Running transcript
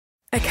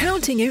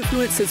Accounting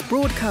Influencers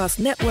Broadcast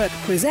Network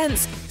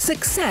presents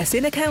Success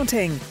in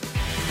Accounting.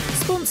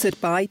 Sponsored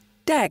by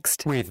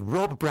Dext. With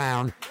Rob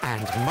Brown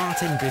and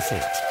Martin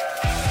Bissett.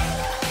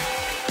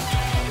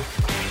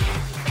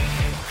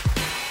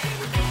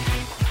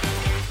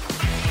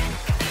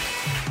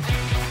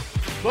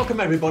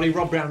 Welcome everybody,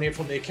 Rob Brown here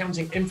from the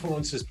Accounting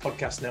Influencers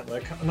Podcast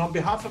Network. And on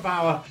behalf of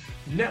our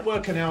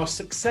network and our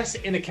Success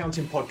in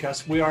Accounting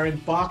podcast, we are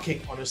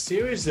embarking on a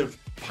series of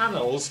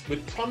panels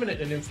with prominent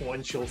and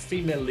influential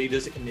female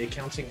leaders in the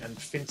accounting and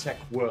fintech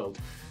world.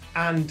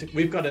 And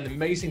we've got an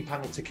amazing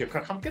panel to kick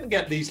off. I'm going to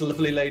get these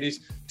lovely ladies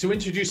to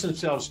introduce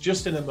themselves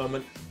just in a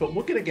moment, but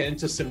we're going to get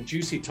into some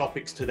juicy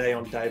topics today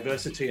on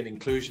diversity and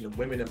inclusion and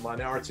women and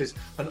minorities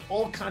and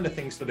all kind of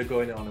things that are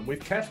going on. And we've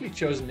carefully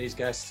chosen these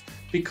guests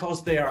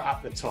because they are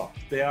at the top.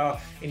 They are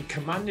in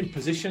commanding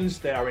positions.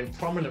 They are in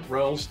prominent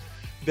roles.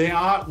 They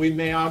are, we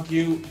may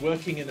argue,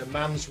 working in a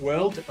man's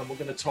world, and we're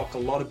going to talk a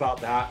lot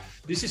about that.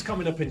 This is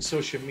coming up in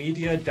social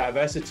media.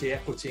 Diversity,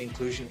 equity,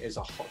 inclusion is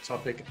a hot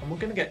topic, and we're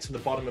going to get to the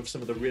bottom of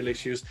some of the real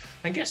issues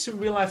and get some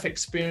real life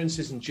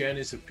experiences and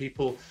journeys of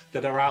people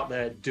that are out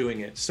there doing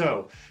it.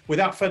 So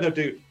without further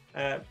ado,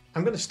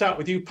 I'm going to start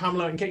with you,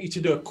 Pamela, and get you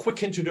to do a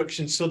quick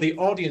introduction so the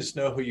audience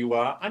know who you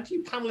are. And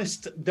you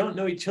panelists don't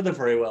know each other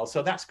very well,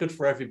 so that's good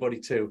for everybody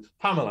too.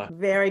 Pamela.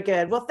 Very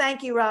good. Well,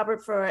 thank you,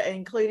 Robert, for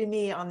including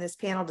me on this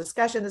panel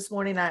discussion this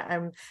morning.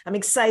 I'm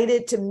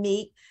excited to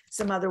meet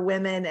some other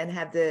women and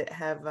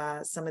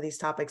have some of these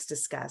topics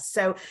discussed.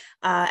 So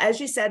as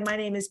you said, my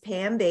name is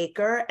Pam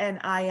Baker, and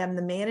I am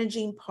the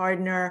managing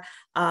partner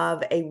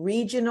of a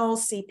regional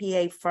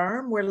CPA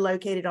firm. We're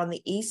located on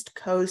the East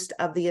Coast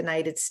of the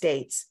United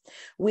States.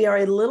 We are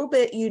a little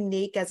bit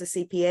unique as a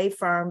CPA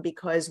firm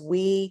because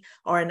we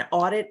are an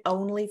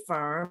audit-only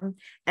firm,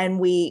 and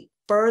we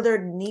further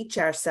niche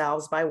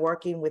ourselves by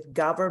working with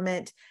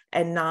government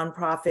and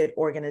nonprofit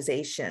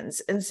organizations.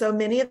 And so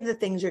many of the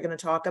things you're going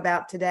to talk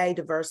about today,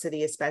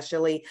 diversity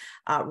especially,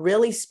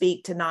 really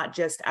speak to not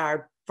just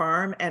our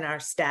firm and our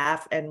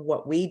staff and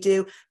what we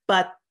do,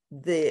 but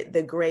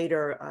the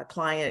greater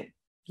client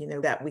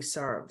that we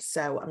serve.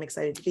 So I'm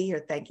excited to be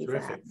here. Thank you.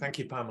 Terrific. Thank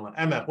you, Pamela.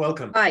 Emma,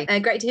 welcome. Hi,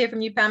 great to hear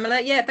from you, Pamela.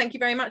 Yeah, thank you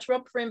very much,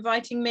 Rob, for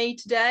inviting me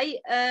today.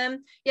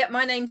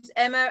 My name's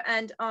Emma,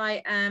 and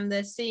I am the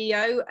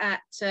CEO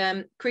at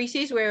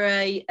Creases. We're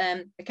a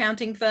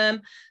accounting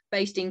firm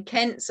based in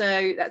Kent,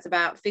 so that's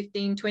about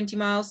 15-20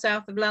 miles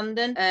south of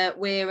London.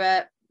 We're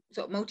a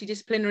sort of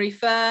multidisciplinary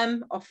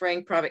firm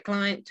offering private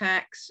client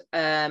tax,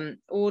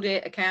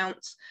 audit,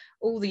 accounts,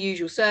 all the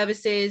usual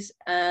services.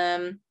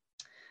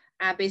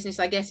 Our business,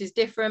 I guess, is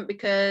different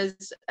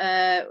because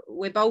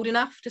we're bold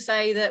enough to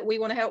say that we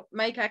want to help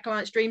make our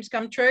clients' dreams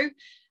come true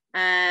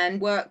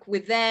and work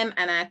with them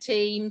and our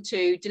team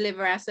to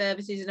deliver our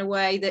services in a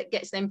way that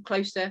gets them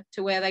closer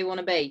to where they want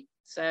to be.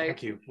 So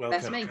thank you. Welcome.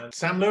 That's me.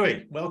 Sam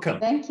Louie, welcome.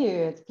 Thank you.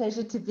 It's a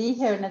pleasure to be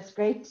here, and it's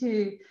great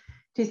to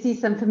see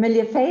some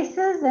familiar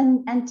faces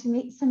and to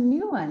meet some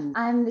new ones.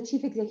 I'm the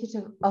Chief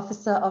Executive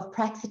Officer of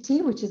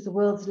Praxity, which is the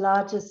world's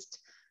largest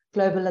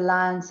global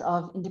alliance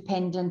of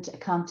independent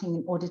accounting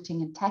and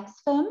auditing and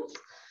tax firms.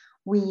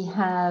 We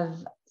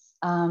have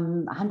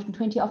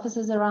 120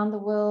 offices around the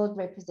world,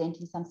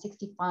 representing some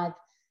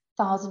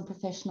 65,000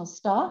 professional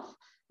staff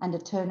and a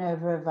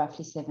turnover of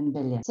roughly 7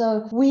 billion.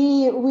 So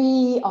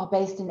we are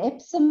based in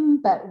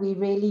Epsom, but we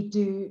really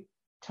do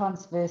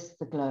transverse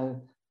the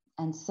globe.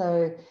 And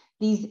so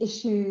these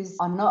issues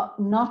are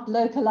not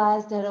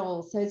localized at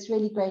all. So it's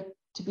really great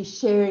to be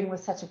sharing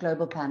with such a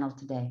global panel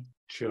today.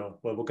 Sure.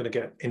 Well, we're going to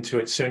get into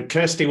it soon.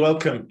 Kirsty,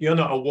 welcome. You're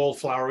not a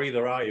wallflower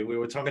either, are you? We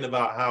were talking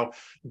about how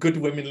good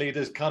women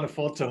leaders can't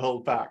afford to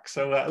hold back.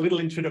 So a little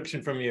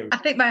introduction from you. I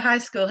think my high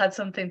school had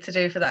something to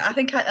do for that. I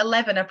think at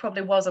 11, I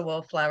probably was a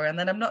wallflower, and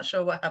then I'm not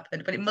sure what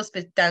happened, but it must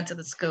be down to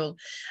the school.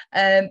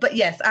 But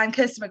yes, I'm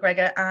Kirsty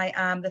McGregor. I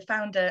am the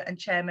founder and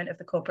chairman of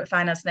the Corporate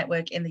Finance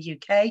Network in the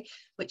UK,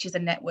 which is a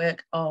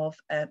network of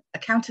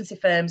accountancy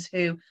firms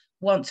who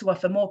want to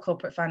offer more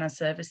corporate finance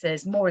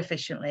services more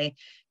efficiently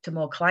to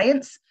more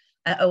clients.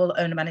 All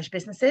owner-managed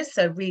businesses,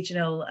 so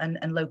regional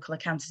and local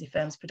accountancy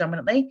firms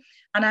predominantly.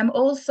 And I'm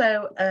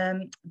also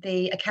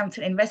the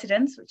accountant in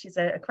residence, which is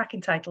a cracking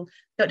title.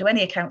 Don't do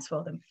any accounts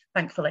for them,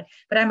 thankfully.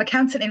 But I'm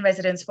accountant in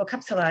residence for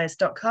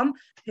Capitalise.com,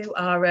 who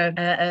are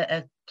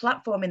a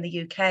platform in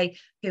the UK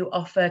who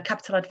offer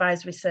capital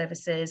advisory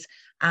services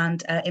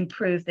and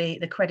improve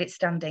the credit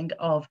standing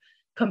of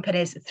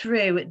companies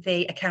through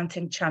the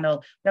accounting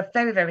channel. We have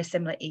very, very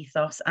similar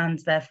ethos, and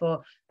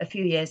therefore a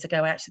few years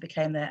ago I actually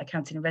became their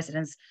accounting in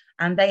residence,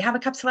 and they have a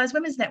Capitalised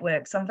Women's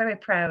Network. So I'm very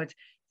proud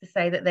to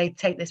say that they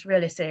take this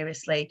really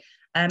seriously.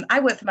 I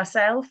work for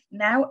myself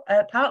now,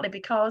 partly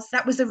because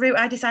that was the route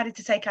I decided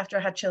to take after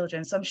I had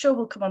children. So I'm sure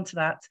we'll come on to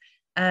that.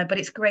 But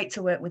it's great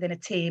to work within a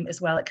team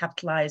as well at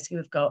Capitalise who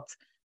have got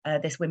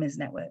this women's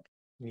network.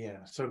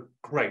 Yeah, so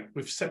great.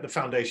 We've set the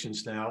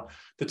foundations now.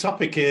 The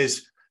topic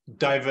is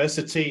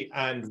diversity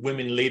and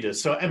women leaders.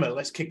 So Emma,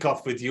 let's kick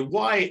off with you.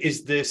 Why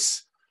is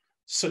this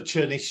such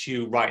an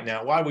issue right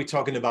now? Why are we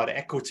talking about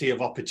equity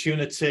of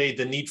opportunity,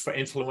 the need for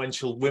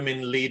influential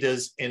women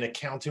leaders in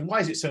accounting? Why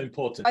is it so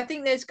important? I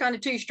think there's kind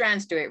of two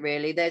strands to it,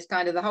 really. There's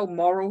kind of the whole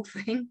moral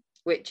thing,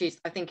 which is,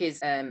 I think,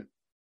 is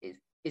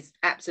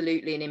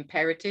absolutely an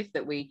imperative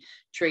that we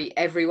treat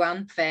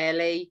everyone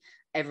fairly.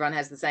 Everyone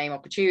has the same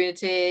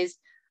opportunities.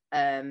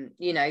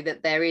 That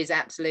there is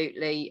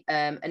absolutely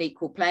an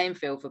equal playing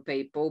field for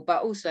people,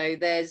 but also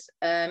there's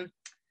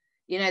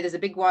there's a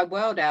big wide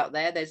world out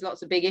there. There's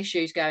lots of big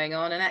issues going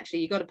on, and actually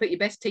you've got to put your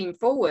best team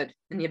forward,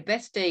 and your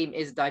best team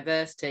is a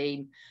diverse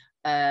team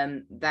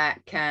that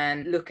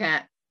can look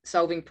at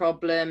solving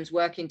problems,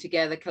 working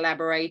together,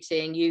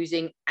 collaborating,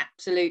 using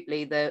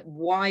absolutely the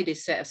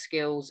widest set of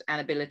skills and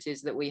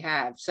abilities that we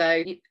have.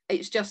 So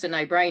it's just a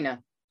no-brainer.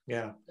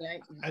 Yeah.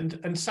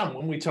 And Sam,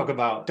 when we talk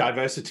about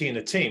diversity in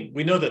a team,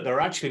 we know that there are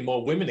actually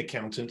more women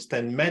accountants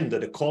than men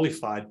that are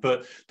qualified,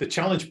 but the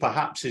challenge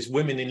perhaps is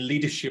women in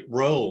leadership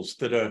roles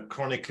that are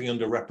chronically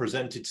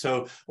underrepresented.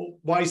 So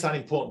why is that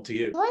important to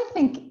you? So I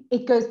think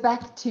it goes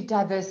back to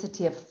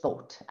diversity of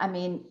thought. I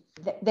mean,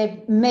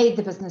 they've made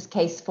the business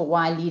case for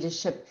why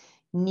leadership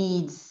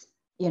needs,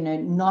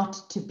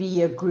 not to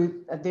be a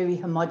very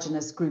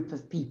homogenous group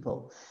of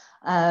people.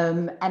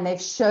 And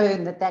they've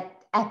shown that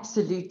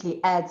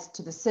absolutely adds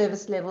to the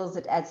service levels,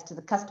 it adds to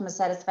the customer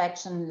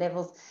satisfaction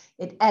levels,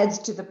 it adds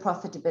to the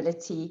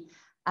profitability.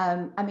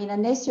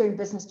 Unless you're in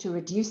business to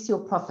reduce your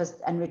profits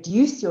and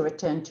reduce your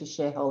return to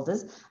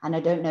shareholders, and I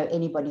don't know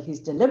anybody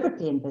who's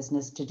deliberately in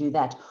business to do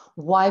that,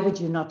 why would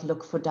you not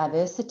look for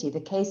diversity? The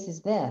case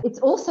is there. It's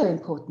also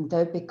important,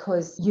 though,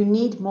 because you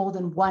need more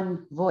than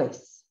one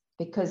voice,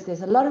 because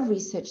there's a lot of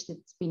research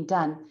that's been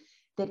done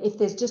that if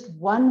there's just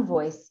one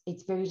voice,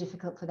 it's very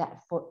difficult for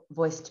that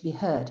voice to be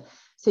heard.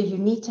 So you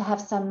need to have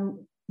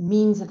some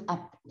means of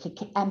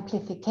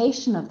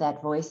amplification of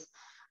that voice.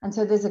 And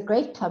so there's a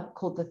great club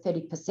called the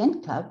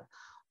 30% Club,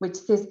 which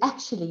says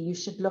actually you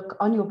should look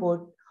on your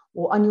board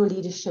or on your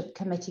leadership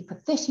committee for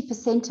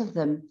 30% of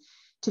them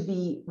to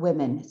be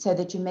women, so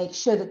that you make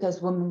sure that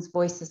those women's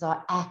voices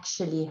are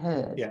actually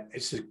heard. Yeah,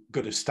 it's as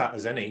good a stat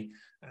as any.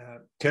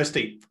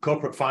 Kirsty,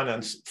 corporate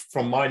finance,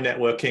 from my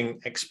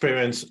networking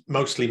experience,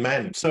 mostly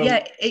men. So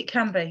yeah, it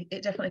can be.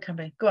 It definitely can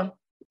be. Go on.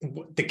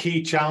 The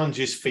key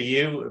challenges for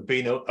you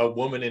being a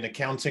woman in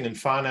accounting and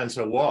finance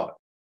are what?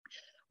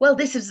 Well,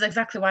 this is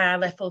exactly why I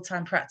left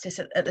full-time practice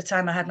at the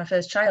time I had my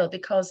first child,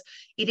 because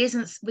it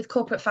isn't, with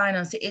corporate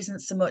finance, it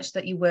isn't so much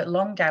that you work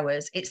long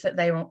hours, it's that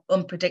they're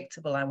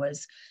unpredictable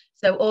hours.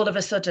 So all of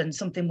a sudden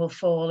something will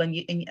fall and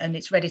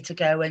it's ready to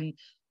go, and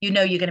you're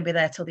going to be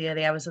there till the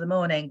early hours of the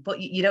morning, but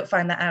you don't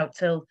find that out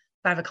till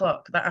 5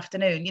 o'clock that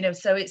afternoon.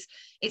 So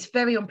it's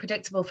very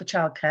unpredictable for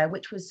childcare,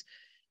 which was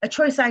a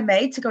choice I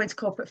made to go into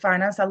corporate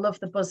finance. I love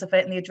the buzz of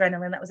it and the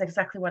adrenaline. That was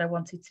exactly what I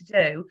wanted to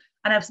do.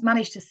 And I've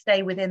managed to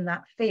stay within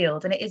that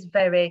field. And it is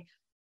very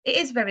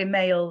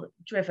male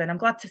driven. I'm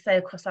glad to say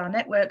across our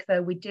network,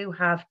 though, we do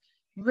have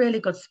really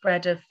good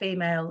spread of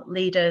female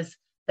leaders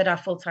that are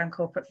full-time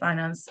corporate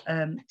finance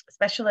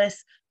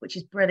specialists, which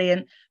is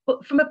brilliant.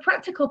 But from a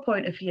practical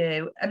point of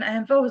view, and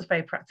I'm always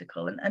very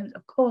practical, and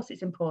of course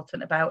it's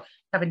important about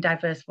having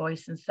diverse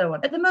voice and so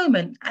on. At the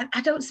moment,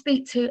 I don't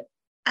speak to,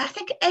 I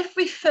think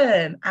every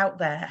firm out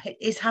there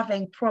is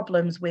having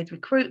problems with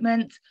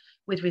recruitment,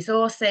 with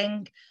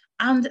resourcing,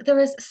 and there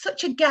is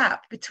such a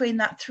gap between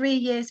that 3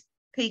 years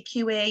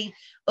PQE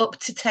up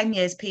to 10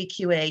 years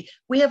PQE.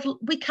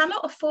 We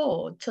cannot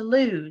afford to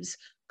lose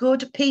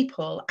good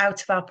people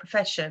out of our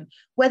profession,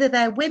 whether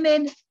they're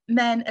women,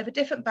 men of a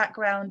different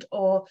background,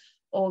 or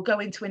go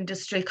into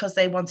industry because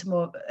they want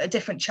a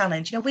different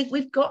challenge.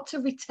 We've got to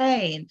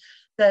retain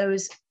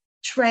those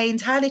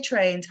highly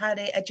trained,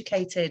 highly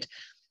educated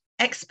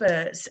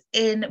experts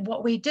in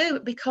what we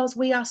do, because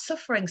we are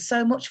suffering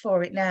so much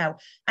for it now.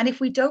 And if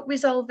we don't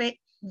resolve it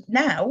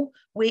now,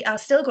 we are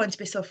still going to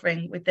be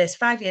suffering with this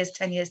 5 years,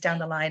 10 years down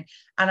the line.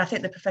 And I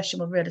think the profession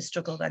will really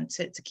struggle then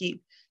to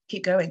keep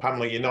going.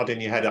 Pamela, you're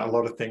nodding your head at a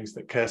lot of things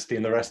that Kirsty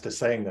and the rest are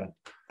saying there.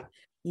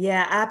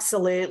 Yeah,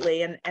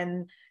 absolutely.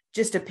 And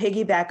just to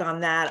piggyback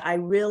on that, I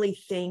really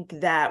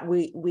think that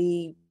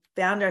we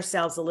found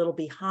ourselves a little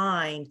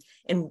behind,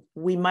 and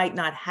we might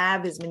not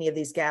have as many of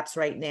these gaps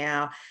right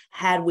now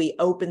had we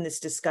opened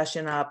this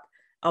discussion up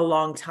a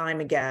long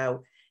time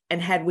ago,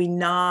 and had we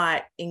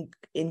not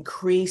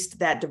increased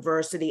that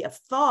diversity of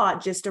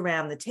thought just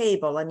around the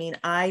table. I mean,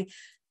 I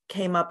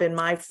came up in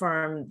my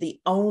firm the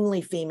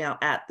only female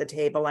at the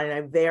table, and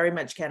I very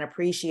much can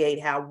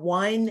appreciate how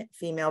one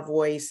female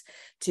voice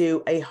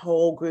to a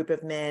whole group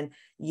of men,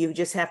 you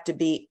just have to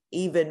be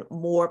even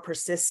more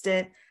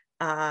persistent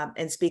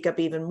and speak up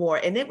even more.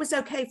 And it was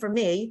okay for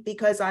me,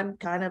 because I'm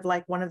kind of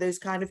like one of those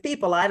kind of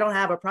people. I don't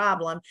have a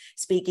problem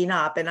speaking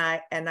up, and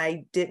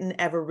I didn't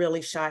ever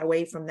really shy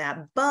away from that.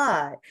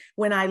 But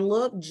when I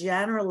look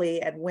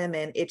generally at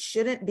women, it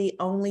shouldn't be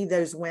only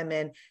those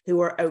women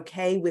who are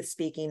okay with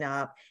speaking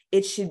up.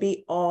 It should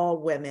be all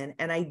women.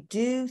 And I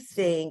do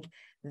think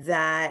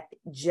that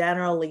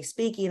generally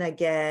speaking,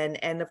 again,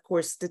 and of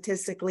course,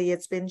 statistically,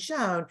 it's been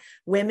shown,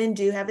 women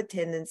do have a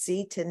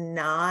tendency to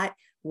not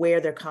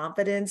wear their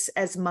confidence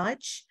as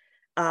much,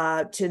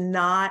 to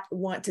not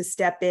want to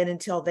step in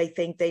until they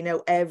think they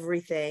know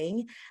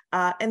everything.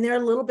 And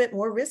they're a little bit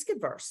more risk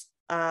adverse.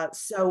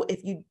 So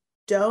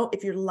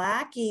if you're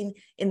lacking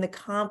in the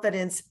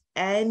confidence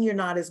and you're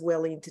not as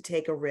willing to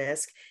take a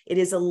risk, it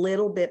is a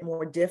little bit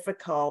more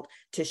difficult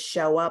to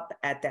show up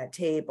at that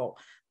table.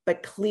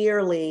 But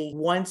clearly,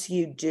 once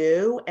you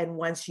do, and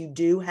once you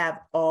do have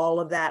all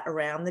of that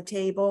around the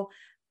table,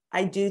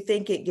 I do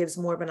think it gives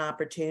more of an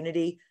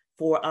opportunity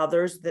for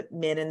others, the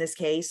men in this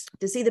case,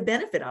 to see the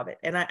benefit of it.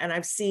 And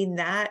I've seen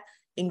that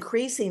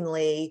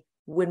increasingly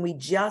when we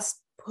just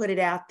put it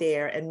out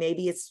there, and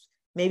maybe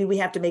we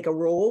have to make a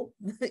rule,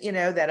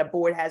 that a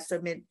board has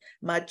so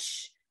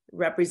much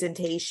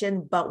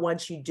representation. But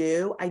once you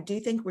do, I do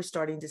think we're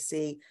starting to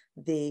see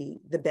the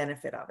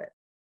benefit of it.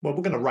 Well,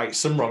 we're going to right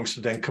some wrongs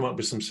to then come up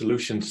with some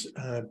solutions.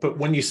 But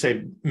when you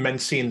say men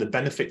seeing the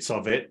benefits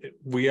of it,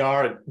 we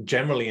are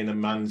generally in a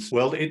man's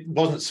world. It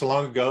wasn't so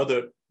long ago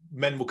that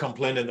men were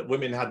complaining that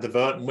women had the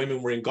vote and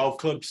women were in golf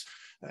clubs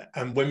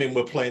and women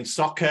were playing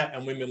soccer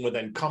and women were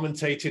then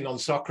commentating on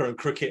soccer and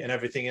cricket and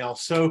everything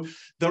else. So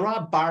there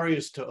are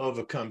barriers to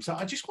overcome. So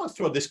I just want to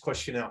throw this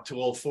question out to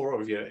all four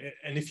of you.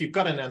 And if you've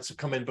got an answer,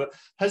 come in. But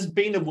has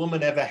being a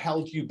woman ever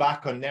held you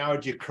back or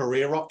narrowed your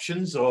career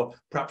options, or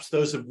perhaps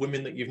those of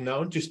women that you've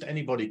known? Just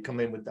anybody come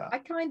in with that. I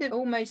kind of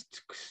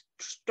almost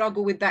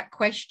struggle with that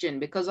question,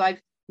 because I've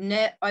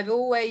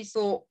always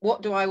thought,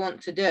 what do I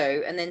want to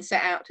do? And then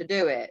set out to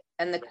do it.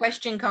 And the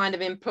question kind of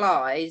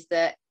implies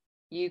that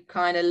you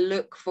kind of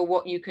look for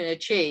what you can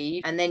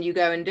achieve and then you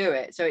go and do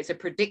it. So it's a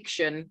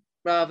prediction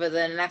rather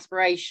than an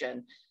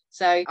aspiration.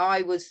 So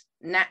I was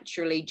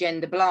naturally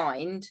gender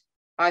blind.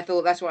 I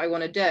thought that's what I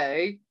want to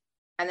do.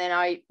 And then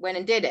I went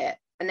and did it.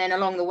 And then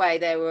along the way,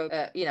 there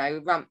were,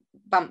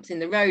 bumps in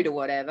the road or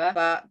whatever.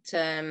 But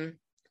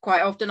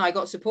quite often I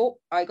got support.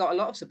 I got a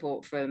lot of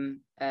support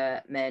from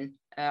men.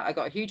 I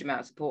got a huge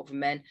amount of support from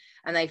men,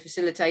 and they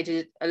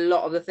facilitated a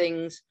lot of the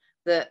things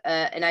that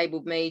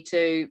enabled me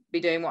to be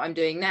doing what I'm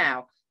doing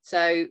now.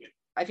 So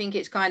I think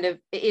it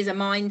is a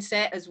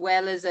mindset as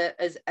well as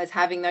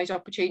having those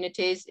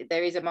opportunities.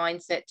 There is a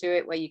mindset to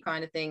it where you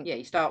kind of think,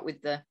 you start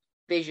with the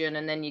vision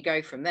and then you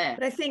go from there.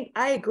 But I think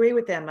I agree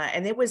with Emma,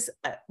 and it was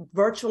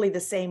virtually the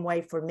same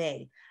way for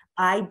me.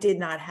 I did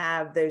not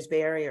have those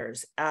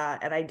barriers,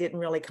 and I didn't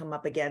really come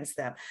up against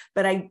them.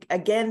 But I,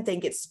 again,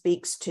 think it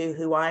speaks to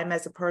who I am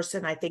as a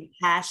person. I think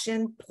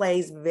passion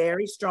plays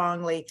very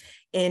strongly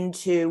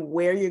into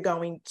where you're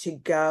going to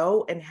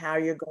go and how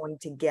you're going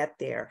to get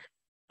there.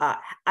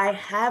 I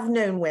have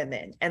known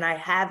women, and I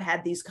have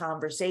had these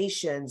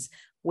conversations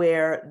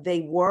where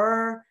they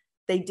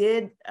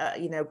did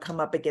come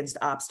up against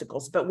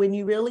obstacles. But when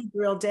you really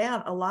drill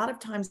down, a lot of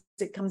times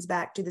it comes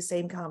back to the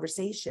same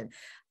conversation.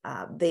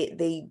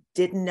 They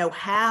didn't know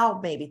how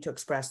maybe to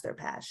express their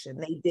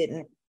passion.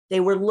 They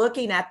were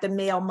looking at the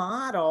male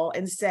model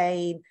and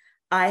saying,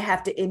 I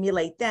have to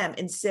emulate them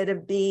instead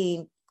of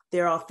being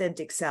their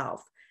authentic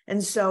self.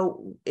 And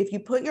so if you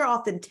put your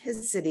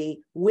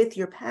authenticity with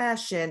your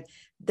passion,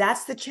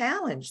 that's the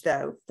challenge,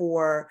 though,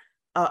 for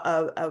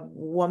a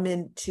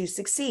woman to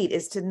succeed,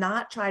 is to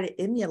not try to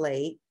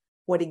emulate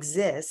what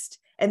exists.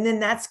 And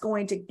then that's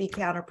going to be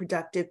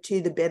counterproductive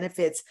to the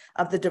benefits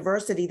of the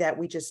diversity that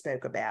we just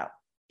spoke about.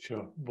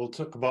 Sure. We'll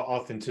talk about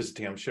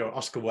authenticity. I'm sure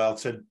Oscar Wilde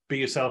said, be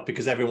yourself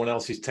because everyone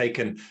else is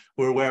taken.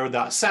 We're aware of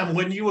that. Sam,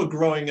 when you were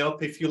growing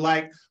up, if you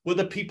like, were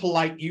there people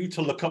like you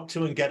to look up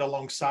to and get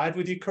alongside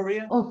with your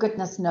career? Oh,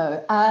 goodness,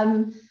 no.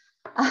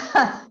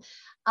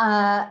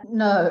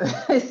 No,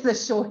 is the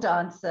short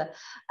answer.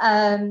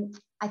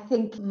 I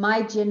think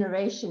my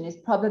generation is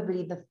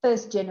probably the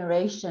first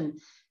generation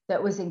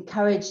that was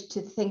encouraged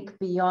to think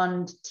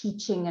beyond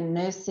teaching and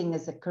nursing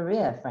as a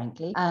career,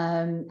 frankly.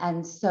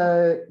 And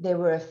so there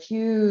were a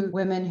few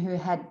women who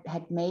had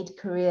made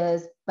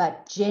careers,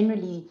 but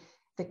generally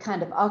the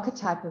kind of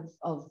archetype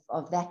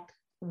of that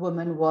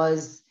woman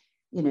was,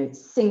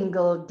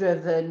 single,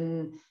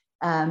 driven,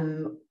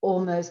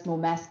 almost more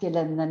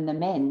masculine than the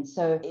men.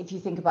 So if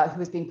you think about who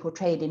was being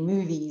portrayed in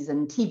movies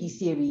and TV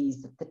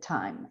series at the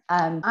time,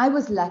 I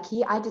was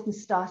lucky. I didn't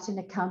start in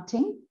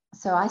accounting.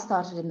 So I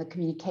started in the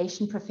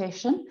communication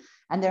profession,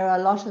 and there are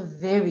a lot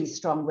of very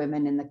strong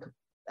women in the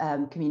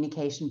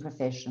communication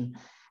profession.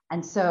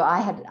 And so I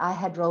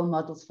had role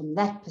models from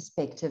that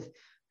perspective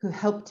who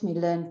helped me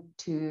learn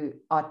to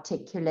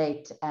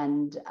articulate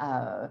and,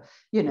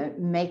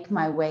 make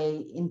my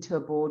way into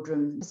a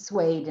boardroom,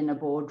 persuade in a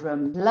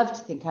boardroom. Love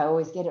to think I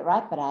always get it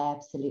right, but I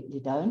absolutely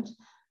don't.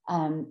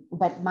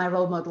 But my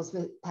role models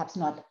were perhaps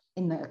not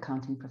in the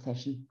accounting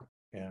profession.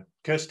 Yeah.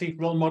 Kirsty,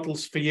 role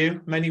models for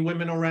you? Many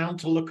women around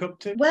to look up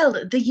to? Well,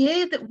 the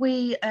year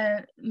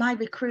that my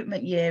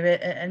recruitment year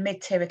at a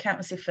mid-tier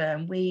accountancy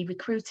firm, we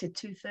recruited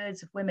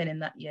 2/3 of women in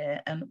that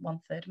year and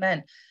 1/3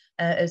 men.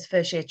 as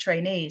first year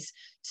trainees.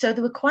 So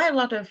there were quite a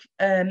lot of,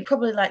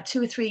 probably like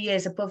 2 or 3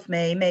 years above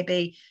me,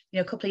 maybe,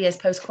 a couple of years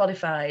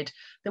post-qualified.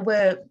 There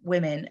were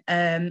women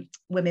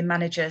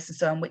managers and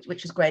so on,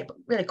 which was great, but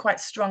really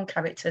quite strong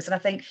characters. And I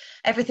think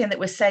everything that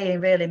we're saying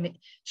really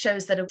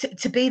shows that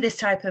to be this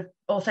type of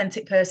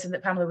authentic person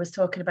that Pamela was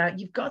talking about,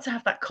 you've got to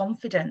have that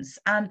confidence.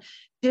 And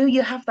do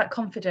you have that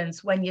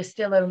confidence when you're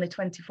still only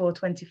 24,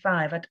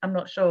 25? I'm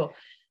not sure.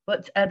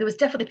 But there was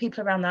definitely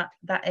people around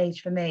that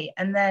age for me.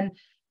 And then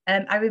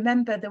I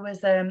remember there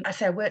was,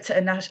 I worked at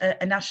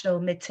a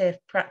national mid-tier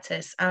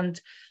practice, and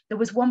there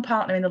was one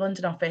partner in the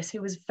London office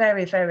who was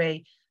very,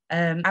 very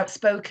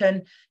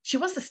outspoken. She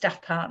was the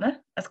staff partner,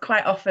 as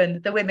quite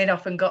often the women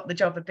often got the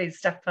job of being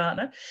staff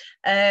partner.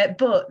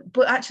 But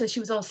actually she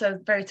was also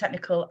very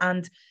technical,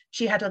 and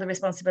she had other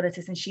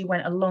responsibilities, and she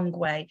went a long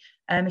way.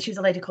 She was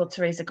a lady called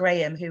Teresa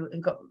Graham who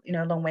got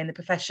a long way in the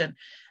profession.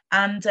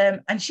 And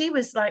she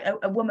was like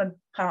a woman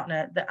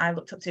partner that I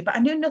looked up to, but I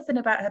knew nothing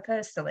about her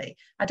personally.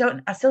 I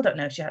still don't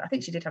know if I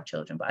think she did have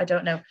children, but I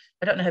don't know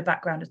her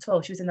background at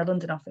all. She was in the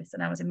London office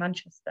and I was in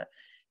Manchester.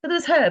 So there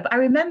was her, but I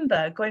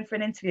remember going for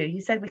an interview.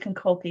 You said we can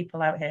call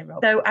people out here,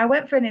 Rob. So I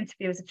went for an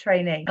interview as a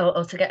trainee,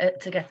 or to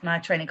get my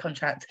training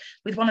contract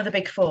with one of the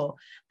big four.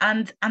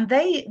 And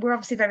they were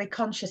obviously very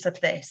conscious of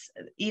this,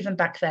 even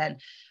back then.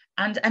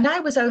 And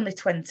I was only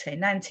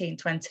 19,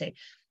 20.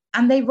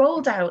 And they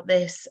rolled out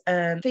this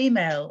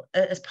female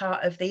as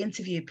part of the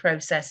interview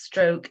process,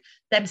 stroke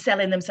them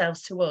selling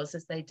themselves to us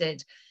as they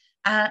did.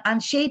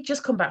 And she'd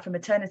just come back from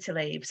maternity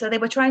leave. So they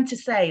were trying to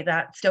say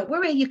that, don't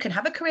worry, you can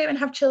have a career and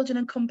have children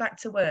and come back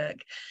to work.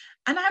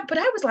 But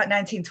I was like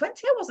 19,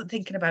 20. I wasn't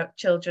thinking about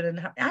children,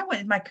 and I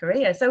wanted my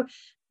career. So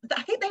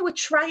I think they were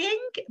trying,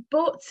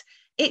 but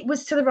it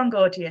was to the wrong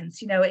audience.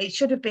 It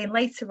should have been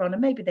later on,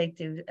 and maybe they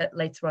do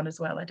later on as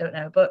well. I don't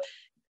know. But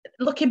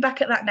looking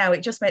back at that now,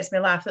 it just makes me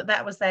laugh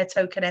that was their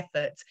token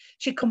effort.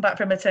 She'd come back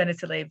from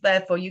maternity leave,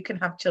 therefore you can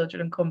have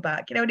children and come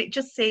back. And it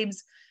just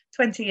seems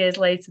 20 years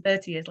later,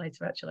 30 years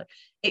later, actually,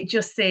 it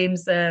just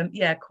seems,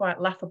 quite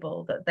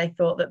laughable that they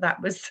thought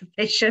that was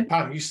sufficient.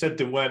 Pam, you said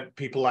there weren't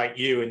people like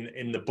you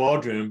in the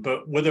boardroom,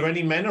 but were there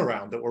any men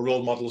around that were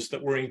role models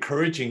that were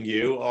encouraging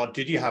you, or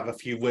did you have a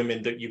few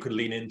women that you could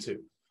lean into?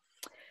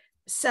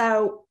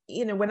 So,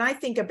 when I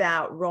think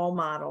about role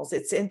models,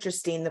 it's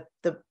interesting.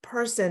 The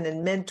person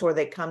and mentor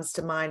that comes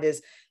to mind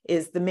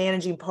is the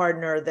managing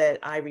partner that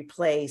I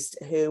replaced,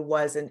 who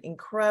was an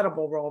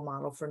incredible role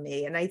model for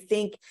me. And I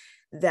think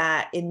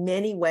that in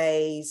many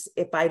ways,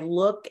 if I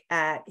look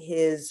at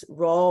his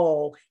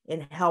role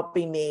in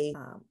helping me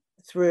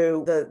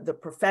through the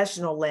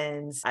professional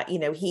lens,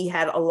 he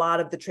had a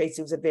lot of the traits.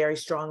 He was a very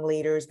strong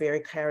leader, is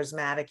very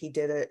charismatic. He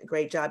did a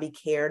great job. He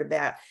cared.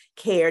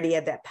 He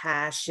had that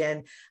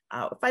passion.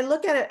 If I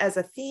look at it as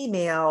a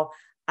female,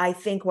 I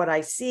think what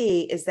I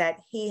see is that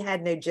he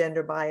had no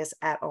gender bias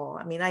at all.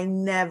 I mean, I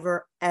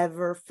never,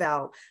 ever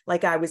felt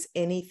like I was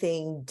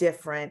anything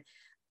different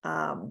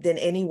than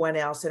anyone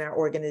else in our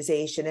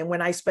organization. And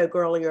when I spoke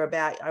earlier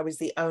about I was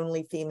the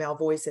only female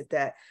voice at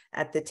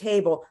the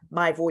table,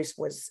 my voice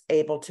was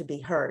able to be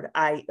heard.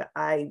 I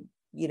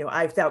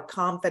felt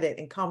confident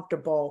and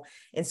comfortable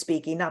in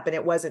speaking up, and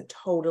it wasn't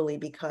totally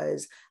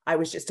because I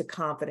was just a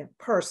confident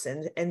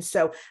person. And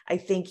so I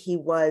think he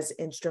was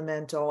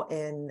instrumental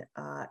in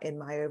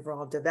my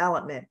overall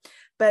development.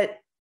 But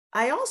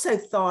I also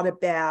thought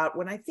about,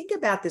 when I think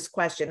about this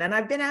question, and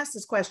I've been asked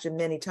this question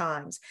many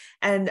times,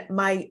 and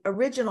my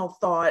original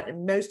thought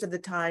most of the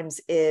times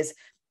is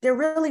there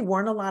really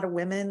weren't a lot of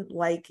women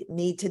like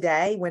me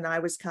today when I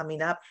was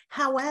coming up.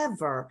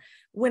 However,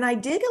 when I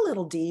dig a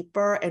little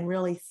deeper and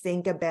really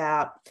think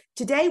about,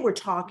 today we're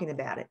talking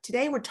about it.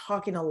 Today we're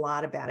talking a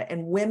lot about it,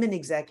 and women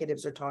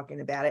executives are talking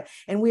about it,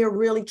 and we are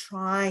really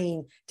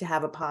trying to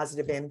have a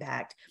positive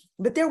impact.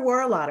 But there were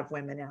a lot of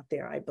women out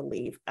there, I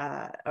believe,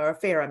 or a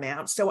fair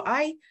amount. So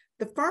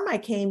the firm I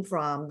came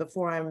from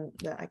before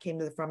I came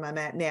to the firm I'm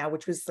at now,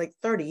 which was like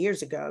 30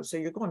 years ago, so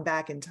you're going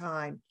back in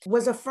time,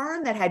 was a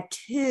firm that had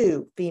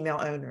 2 female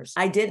owners.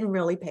 I didn't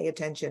really pay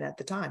attention at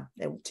the time.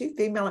 There were 2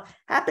 female,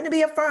 happened to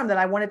be a firm that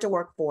I wanted to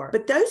work for.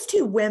 But those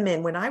 2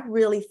 women, when I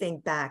really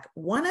think back,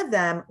 one of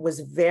them was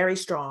very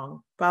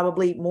strong,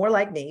 probably more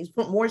like me,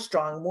 more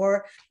strong,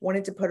 more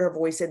wanted to put her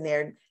voice in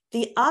there.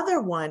 The other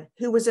one,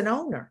 who was an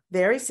owner,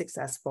 very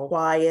successful,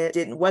 quiet,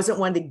 wasn't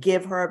one to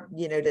give her,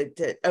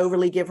 to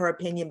overly give her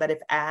opinion, but if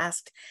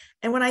asked.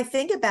 And when I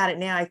think about it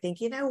now, I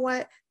think, you know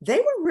what? They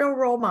were real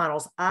role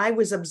models. I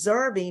was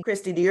observing,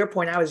 Christy, to your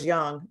point, I was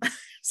young,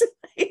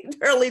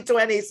 early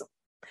 20s.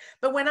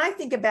 But when I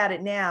think about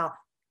it now,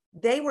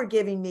 they were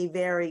giving me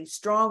very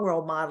strong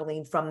role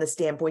modeling from the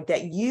standpoint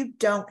that you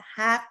don't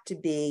have to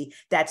be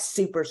that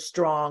super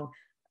strong,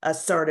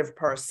 assertive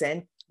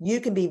person. You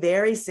can be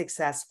very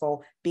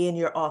successful being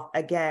your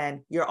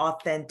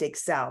authentic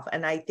self.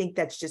 And I think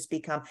that's just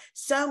become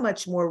so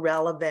much more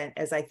relevant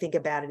as I think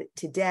about it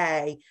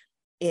today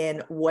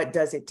in what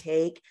does it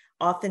take.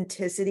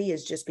 authenticity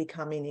is just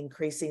becoming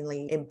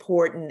increasingly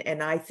important.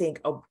 And I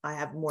think I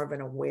have more of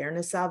an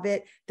awareness of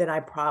it than I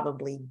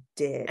probably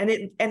did.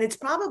 And it's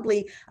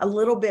probably a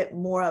little bit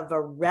more of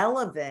a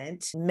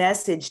relevant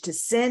message to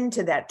send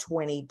to that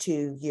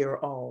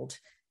 22-year-old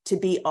to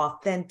be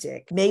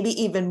authentic, maybe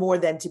even more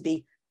than to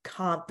be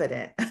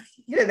competent.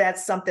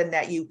 That's something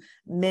that you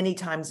many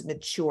times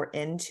mature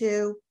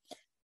into,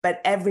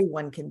 but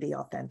everyone can be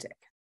authentic.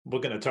 We're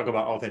going to talk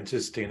about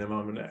authenticity in a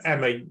moment.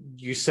 Emma,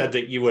 you said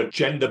that you were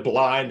gender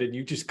blind and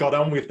you just got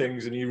on with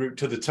things and you route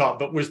to the top,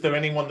 but was there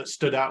anyone that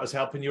stood out as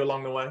helping you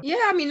along the way?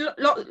 Yeah, I mean,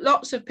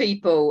 lots of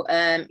people.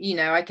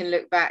 I can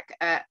look back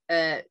at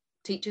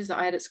teachers that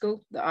I had at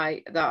school that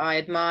I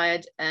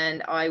admired,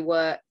 and I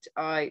worked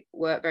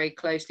very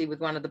closely with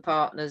one of the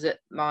partners at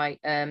my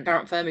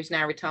current firm, who's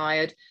now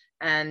retired,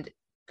 and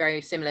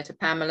very similar to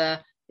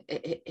Pamela,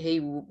 he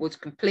was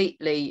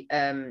completely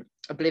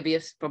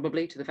oblivious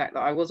probably to the fact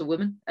that I was a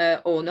woman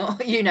or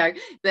not,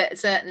 but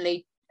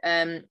certainly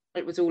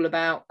it was all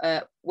about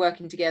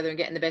working together and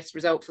getting the best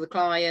result for the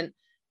client.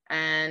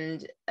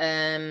 And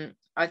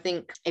I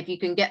think if you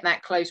can get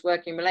that close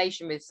working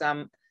relation with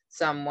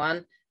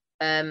someone,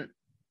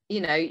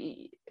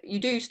 you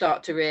do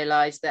start to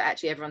realize that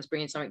actually everyone's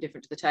bringing something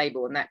different to the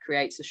table, and that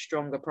creates a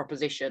stronger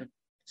proposition.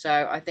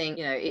 So I think,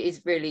 it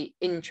is really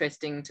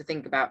interesting to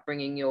think about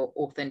bringing your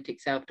authentic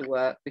self to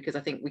work, because I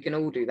think we can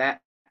all do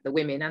that, the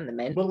women and the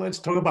men. Well, let's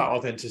talk about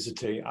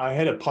authenticity. I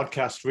heard a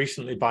podcast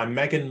recently by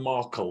Meghan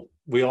Markle.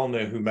 We all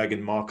know who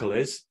Meghan Markle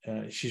is.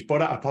 She's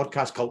brought out a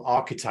podcast called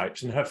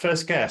Archetypes, and her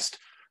first guest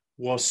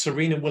was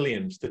Serena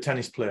Williams, the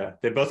tennis player.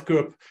 They both grew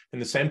up in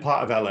the same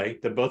part of LA.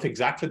 They're both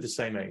exactly the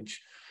same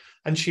age.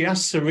 And she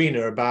asked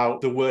Serena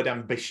about the word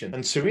ambition.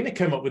 And Serena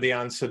came up with the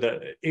answer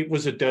that it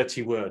was a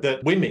dirty word,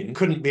 that women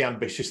couldn't be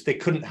ambitious. They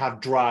couldn't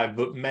have drive,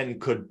 but men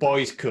could,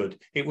 boys could.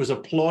 It was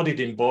applauded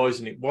in boys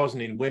and it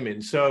wasn't in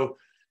women. So,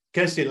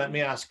 Kirsty, let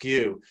me ask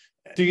you,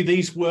 do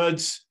these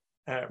words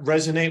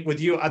resonate with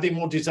you? Are they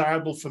more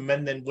desirable for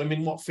men than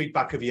women? What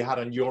feedback have you had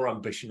on your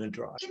ambition and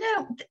drive?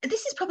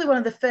 This is probably one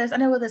of the first, I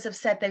know others have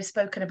said they've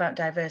spoken about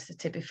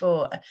diversity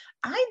before.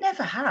 I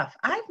never have.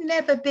 I've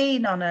never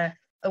been on a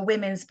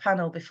women's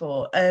panel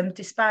before,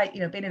 despite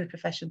being in the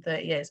profession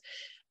 30 years,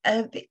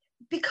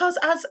 because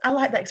as I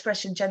like that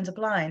expression, gender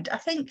blind, I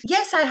think,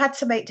 yes, I had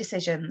to make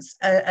decisions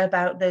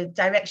about the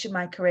direction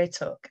my career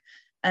took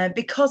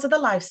because of the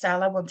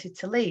lifestyle I wanted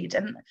to lead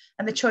and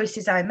the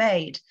choices I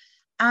made.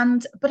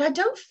 But I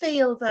don't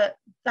feel that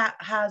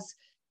has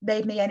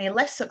made me any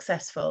less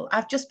successful.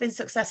 I've just been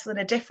successful in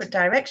a different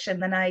direction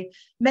than I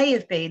may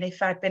have been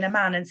if I'd been a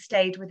man and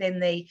stayed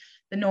within the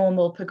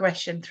normal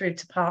progression through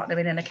to partner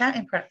in an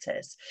accounting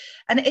practice.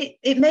 And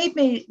it made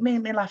me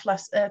laugh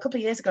a couple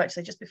of years ago,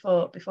 actually, just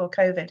before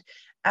COVID.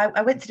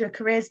 I went to do a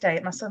careers day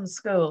at my son's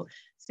school,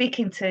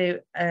 speaking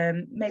to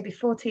maybe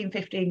 14,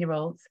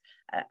 15-year-olds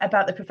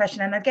about the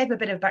profession. And I gave a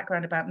bit of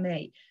background about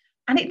me.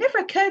 And it never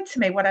occurred to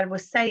me what I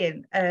was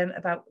saying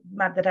about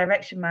the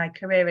direction my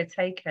career had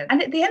taken. And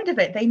at the end of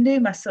it, they knew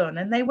my son,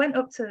 and they went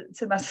up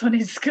to my son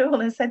in school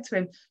and said to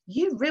him,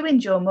 "You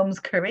ruined your mum's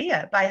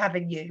career by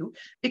having you,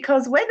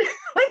 because when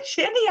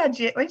she had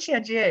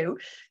you,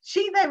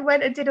 she then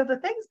went and did other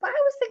things." But I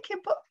was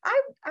thinking, but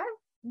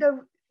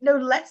I'm no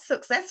less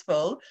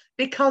successful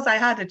because I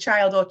had a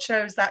child or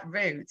chose that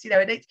route,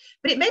 but it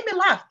made me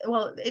laugh.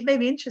 Well, it made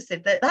me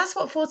interested that's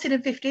what 14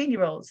 and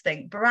 15-year-olds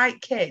think,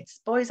 bright kids,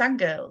 boys and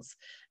girls,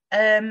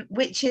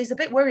 which is a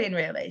bit worrying,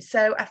 really.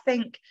 So I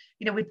think,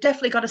 we've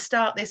definitely got to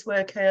start this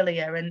work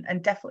earlier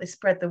and definitely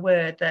spread the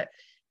word that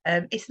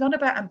it's not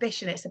about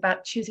ambition, it's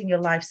about choosing your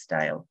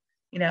lifestyle,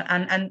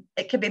 and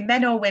it can be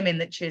men or women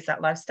that choose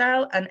that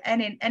lifestyle and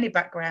any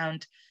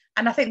background.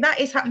 And I think that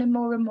is happening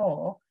more and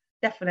more.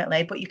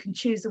 Definitely, but you can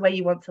choose the way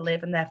you want to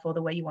live and therefore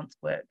the way you want to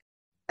work.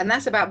 And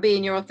that's about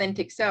being your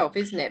authentic self,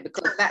 isn't it?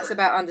 Because that's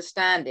about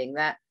understanding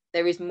that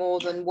there is more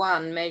than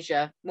one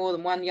measure, more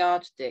than one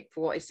yardstick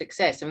for what is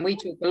success. And we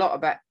talk a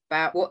lot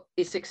about what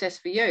is success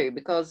for you,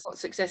 because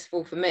what's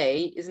successful for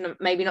me is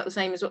maybe not the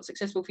same as what's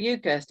successful for you,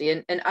 Kirsty.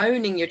 And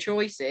owning your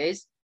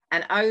choices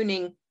and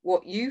owning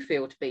what you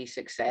feel to be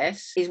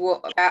success is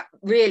what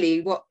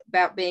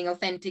about being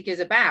authentic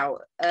is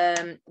about.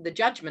 The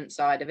judgment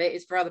side of it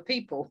is for other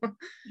people.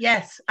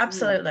 Yes,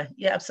 absolutely.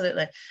 Yeah,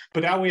 absolutely.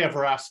 But are we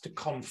ever asked to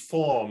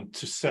conform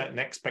to certain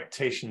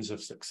expectations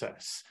of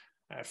success?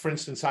 For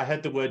instance, I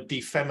heard the word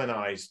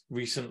defeminize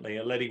recently.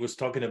 A lady was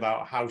talking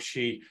about how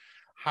she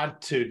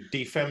had to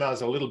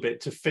defeminize a little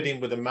bit to fit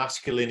in with a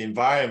masculine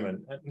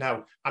environment.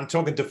 Now, I'm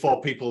talking to 4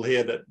 people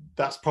here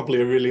that's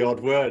probably a really odd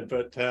word,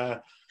 but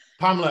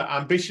Pamela,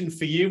 ambition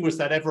for you, was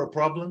that ever a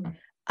problem?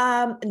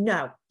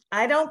 No,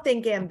 I don't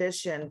think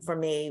ambition for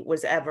me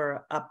was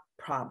ever a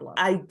problem.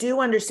 I do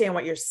understand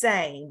what you're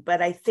saying,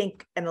 but I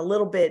think, and a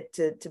little bit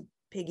to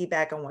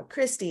piggyback on what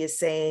Christy is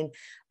saying,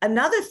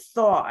 another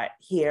thought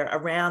here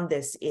around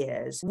this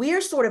is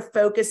we're sort of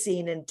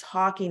focusing and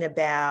talking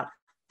about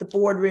the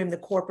boardroom, the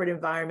corporate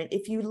environment.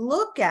 If you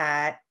look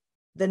at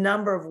the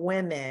number of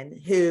women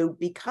who,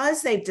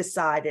 because they've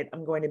decided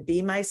I'm going to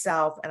be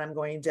myself and I'm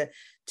going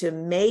to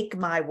make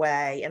my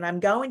way and I'm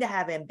going to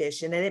have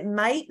ambition, and it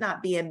might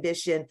not be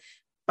ambition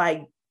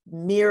by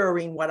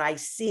mirroring what I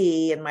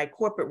see in my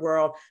corporate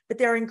world, but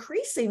there are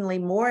increasingly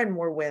more and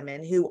more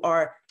women who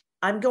are,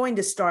 I'm going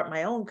to start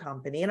my own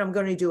company and I'm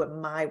going to do it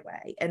my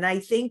way. And I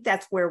think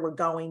that's where we're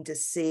going to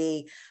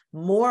see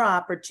more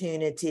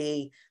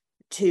opportunity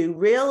to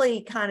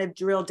really kind of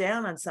drill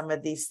down on some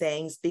of these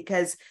things,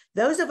 because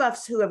those of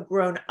us who have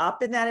grown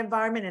up in that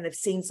environment and have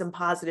seen some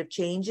positive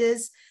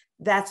changes,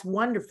 that's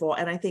wonderful.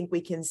 And I think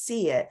we can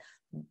see it.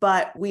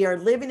 But we are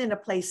living in a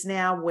place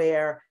now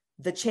where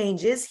the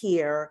change is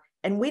here,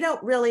 and we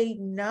don't really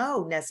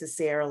know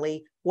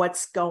necessarily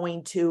what's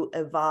going to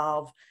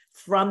evolve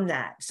from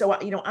that. So,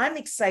 I'm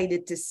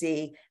excited to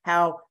see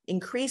how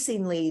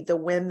increasingly the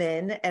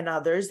women and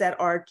others that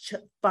are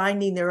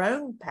finding their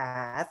own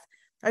path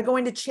are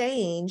going to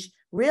change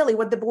really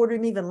what the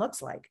boardroom even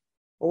looks like,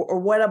 or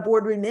what a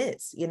boardroom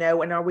is, and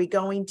are we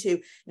going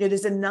to,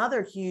 there's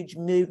another huge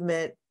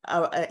movement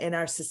in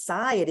our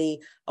society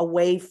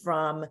away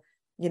from,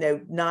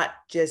 not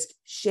just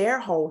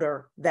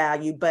shareholder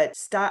value, but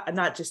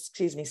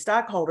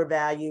stockholder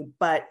value,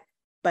 but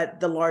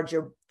the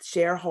larger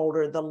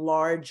shareholder, the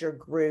larger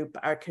group,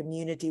 our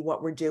community,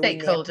 what we're doing.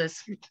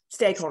 Stakeholders.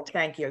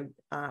 Thank you.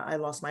 I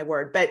lost my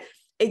word, but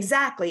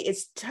exactly.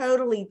 It's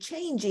totally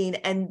changing.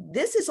 And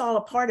this is all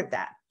a part of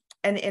that.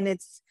 And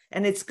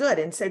it's good.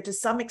 And so to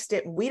some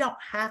extent, we don't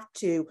have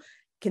to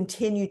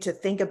continue to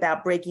think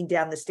about breaking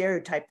down the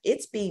stereotype.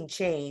 It's being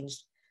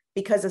changed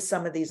because of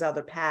some of these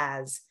other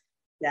paths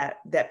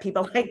that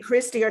people like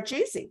Christy are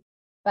choosing.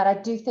 But I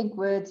do think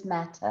words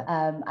matter.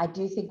 I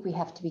do think we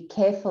have to be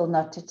careful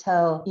not to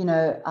tell,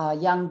 our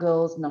young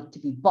girls not to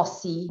be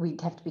bossy. We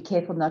have to be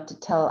careful not to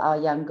tell our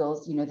young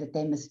girls, that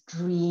they must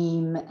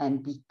dream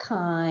and be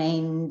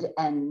kind.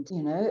 And,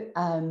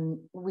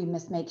 we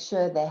must make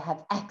sure they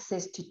have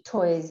access to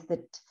toys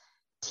that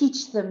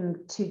teach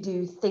them to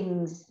do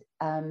things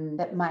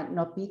that might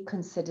not be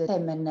considered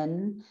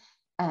feminine,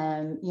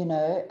 and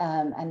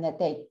that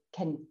they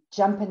can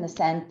jump in the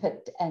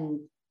sandpit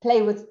and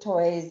play with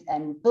toys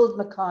and build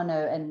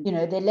Meccano, and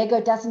their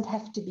Lego doesn't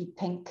have to be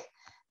pink.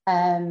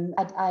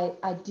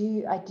 I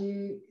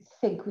do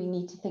think we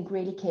need to think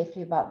really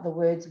carefully about the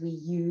words we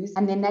use,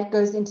 and then that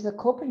goes into the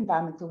corporate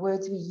environment. The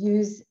words we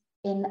use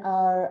in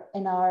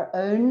our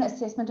own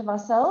assessment of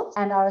ourselves,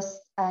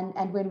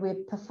 and when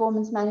we're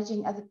performance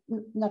managing other,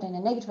 not in a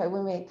negative way,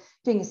 when we're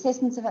doing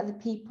assessments of other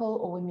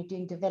people, or when we're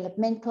doing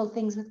developmental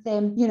things with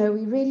them, we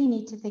really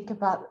need to think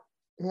about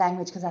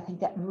language, because I think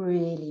that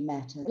really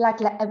matters.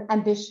 Like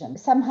ambition.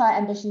 Somehow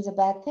ambition's a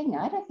bad thing.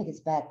 I don't think it's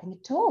a bad thing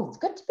at all. It's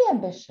good to be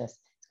ambitious.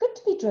 It's good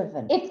to be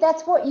driven. If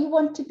that's what you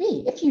want to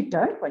be. If you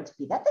don't want to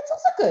be that, that's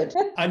also good.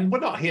 And we're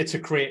not here to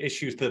create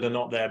issues that are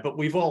not there, but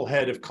we've all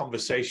heard of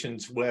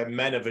conversations where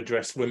men have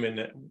addressed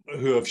women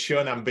who have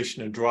shown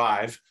ambition and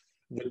drive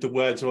with the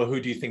words, well,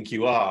 who do you think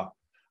you are?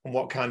 And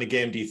what kind of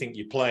game do you think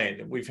you're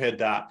playing? We've heard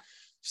that.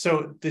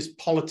 So there's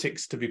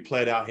politics to be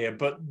played out here,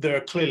 but there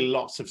are clearly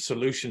lots of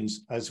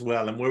solutions as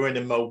well. And we're in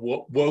a more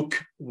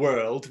woke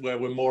world where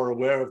we're more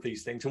aware of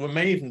these things. And we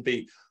may even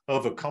be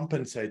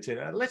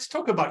overcompensating. Let's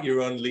talk about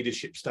your own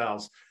leadership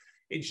styles.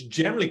 It's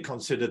generally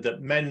considered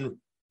that men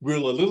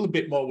rule a little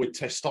bit more with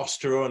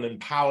testosterone and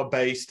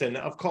power-based. And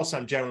of course,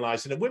 I'm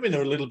generalizing. And women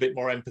are a little bit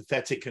more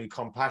empathetic and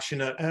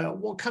compassionate.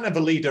 What kind of a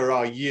leader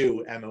are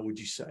you, Emma, would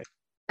you say?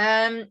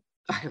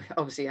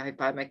 Obviously,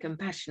 I'm a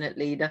compassionate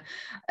leader.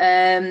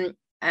 Well,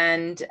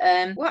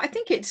 I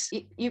think it's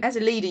you as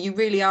a leader, you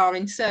really are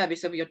in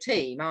service of your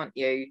team, aren't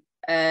you?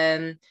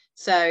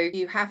 So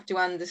you have to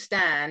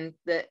understand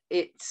that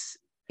it's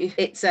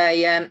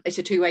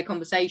a two-way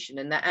conversation,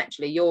 and that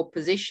actually your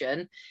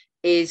position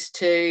is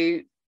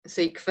to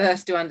seek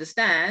first to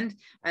understand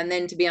and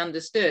then to be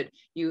understood.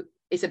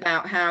 It's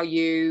about how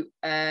you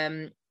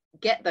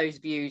get those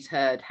views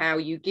heard, how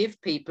you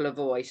give people a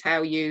voice,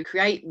 how you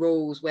create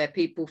rules where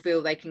people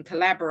feel they can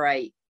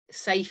collaborate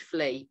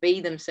safely,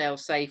 be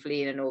themselves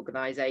safely in an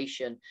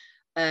organization.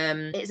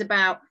 It's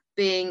about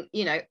being,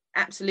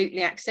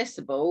 absolutely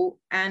accessible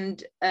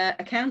and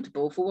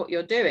accountable for what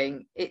you're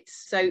doing.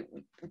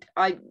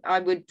 I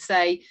would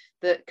say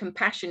that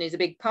compassion is a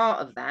big part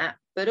of that,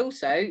 but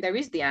also there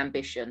is the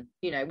ambition.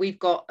 We've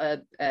got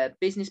a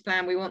business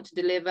plan we want to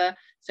deliver,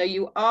 so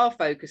you are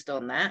focused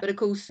on that. But of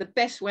course, the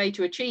best way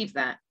to achieve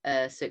that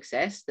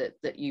success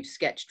that you've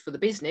sketched for the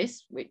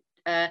business, which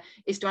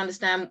is to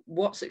understand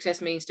what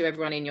success means to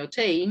everyone in your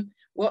team,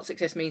 what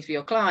success means for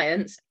your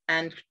clients,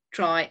 and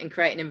try and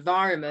create an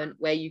environment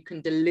where you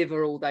can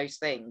deliver all those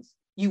things.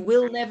 You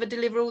will never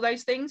deliver all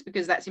those things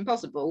because that's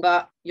impossible,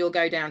 but you'll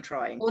go down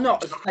trying. Or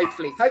not,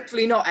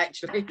 hopefully not,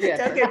 actually. Yeah.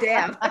 Don't go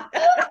down.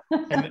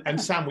 And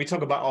Sam, we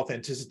talk about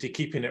authenticity,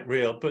 keeping it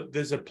real, but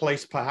there's a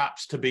place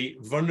perhaps to be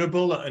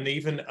vulnerable and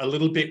even a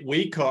little bit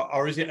weak,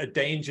 or is it a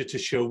danger to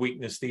show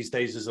weakness these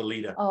days as a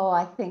leader? Oh,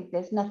 I think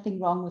there's nothing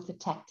wrong with the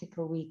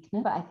tactical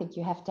weakness, but I think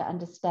you have to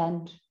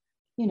understand,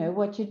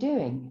 what you're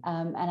doing.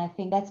 And I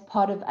think that's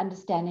part of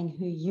understanding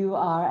who you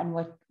are and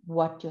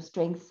what your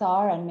strengths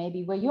are, and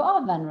maybe where you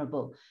are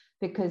vulnerable,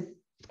 because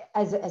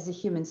as a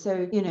human.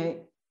 So,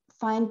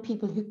 find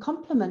people who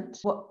complement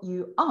what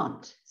you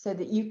aren't, so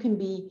that you can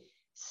be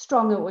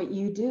strong at what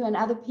you do and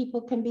other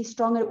people can be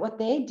strong at what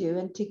they do,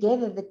 and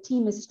together the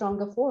team is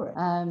stronger for it.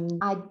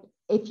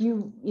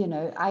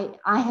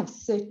 I have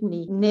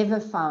certainly never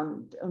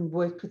found and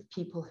worked with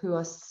people who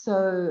are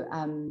so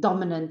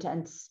dominant,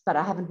 but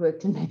I haven't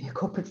worked in maybe a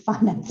corporate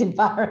finance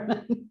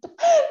environment,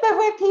 but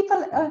where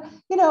people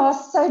are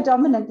so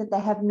dominant that they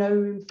have no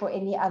room for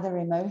any other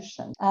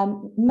emotion.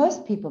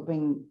 Most people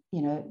bring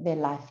their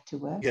life to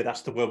work. Yeah,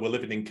 that's the world we're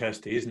living in,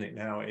 Kirsty, isn't it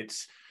now?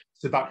 It's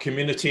about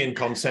community and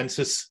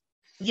consensus.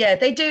 Yeah,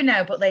 they do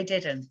now, but they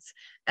didn't.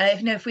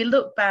 If we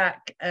look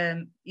back,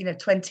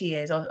 20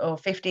 years or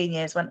 15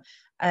 years, when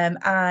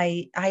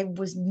I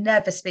was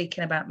never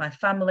speaking about my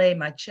family,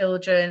 my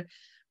children.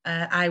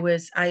 I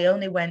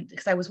only went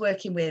because I was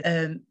working with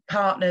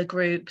partner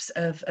groups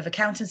of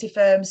accountancy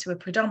firms who were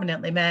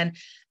predominantly men,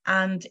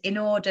 and in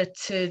order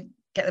to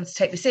get them to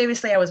take me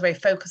seriously, I was very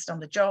focused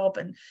on the job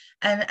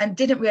and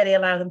didn't really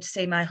allow them to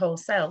see my whole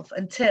self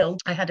until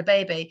I had a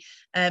baby,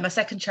 my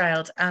second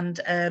child, and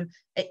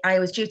I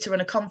was due to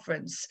run a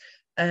conference.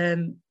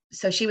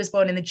 So she was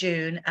born in the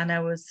June, and I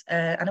went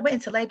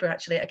into labour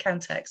actually at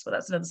Accountex, but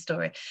that's another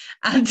story.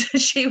 And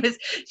she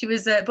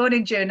was born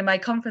in June, and my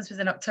conference was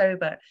in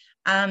October,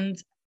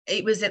 and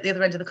it was at the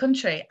other end of the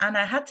country, and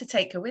I had to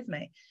take her with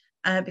me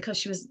because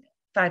she was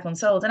 5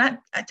 months old. And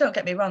I don't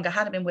get me wrong, I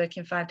hadn't been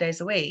working 5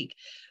 days a week,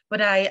 but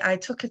I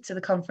took her to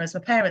the conference. My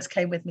parents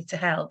came with me to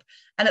help,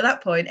 and at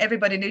that point,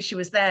 everybody knew she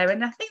was there.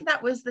 And I think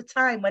that was the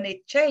time when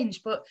it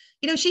changed. But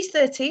she's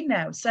 13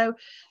 now, so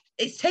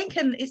it's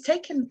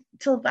taken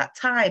till that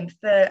time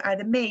for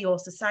either me or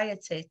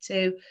society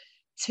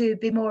to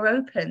be more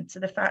open to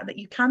the fact that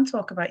you can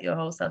talk about your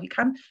whole self, you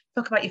can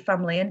talk about your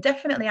family. And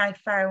definitely I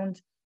found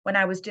when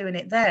I was doing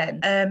it then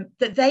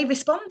that they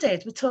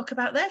responded with talk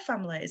about their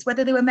families,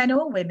 whether they were men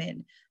or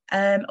women,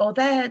 or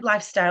their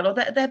lifestyle, or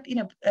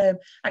their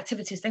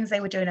activities, things they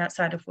were doing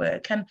outside of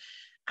work. And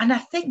I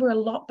think we're a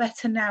lot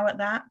better now at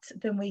that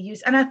than we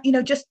used.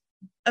 And just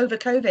over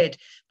COVID,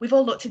 we've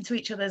all looked into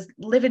each other's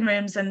living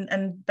rooms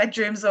and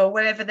bedrooms or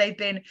wherever they've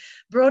been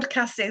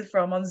broadcasting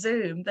from on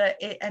Zoom,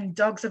 and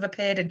dogs have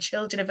appeared and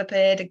children have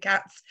appeared and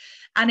cats,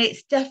 and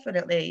it's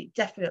definitely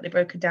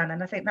broken down.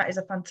 And I think that is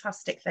a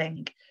fantastic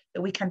thing,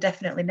 that we can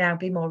definitely now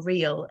be more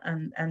real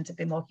and to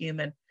be more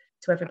human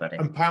to everybody.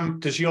 And Pam,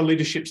 does your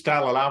leadership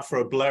style allow for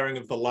a blurring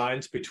of the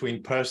lines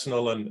between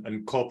personal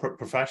and corporate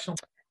professional?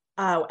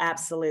 Oh,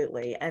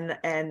 absolutely. And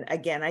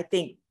again, I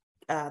think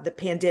the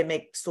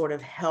pandemic sort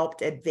of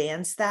helped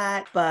advance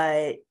that.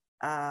 But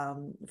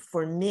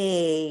for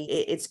me,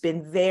 it's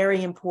been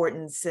very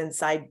important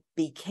since I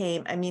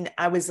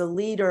was a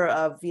leader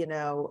of,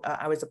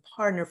 I was a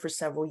partner for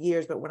several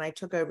years, but when I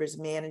took over as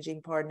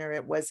managing partner,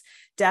 it was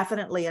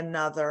definitely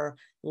another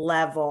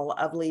level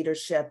of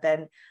leadership.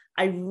 And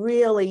I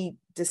really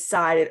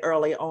decided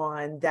early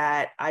on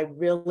that I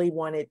really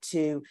wanted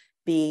to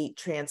be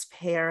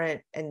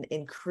transparent and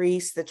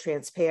increase the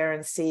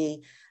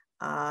transparency.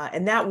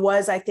 And that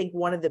was, I think,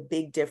 one of the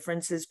big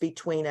differences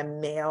between a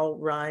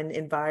male-run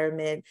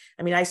environment.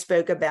 I mean, I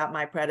spoke about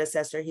my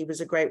predecessor. He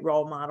was a great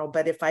role model.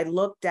 But if I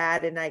looked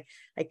at, and I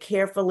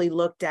carefully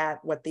looked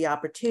at what the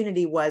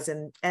opportunity was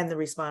and the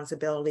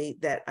responsibility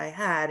that I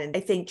had, and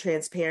I think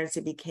transparency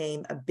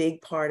became a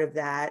big part of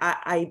that.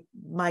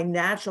 My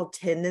natural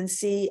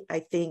tendency,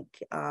 I think,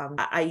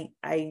 I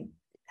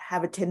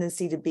have a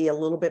tendency to be a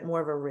little bit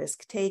more of a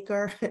risk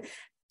taker.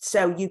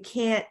 So you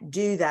can't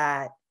do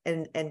that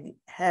and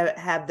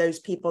have those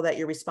people that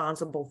you're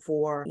responsible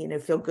for,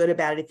 feel good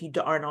about it if you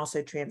aren't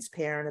also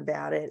transparent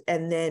about it.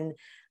 And then,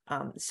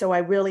 so I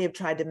really have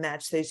tried to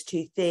match those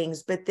two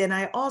things. But then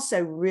I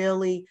also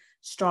really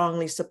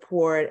strongly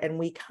support, and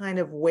we kind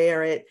of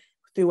wear it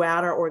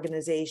throughout our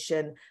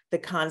organization, the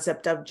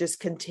concept of just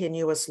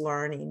continuous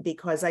learning,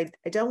 because I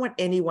don't want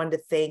anyone to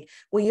think,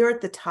 well, you're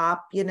at the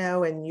top,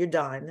 and you're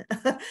done.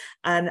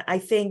 And I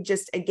think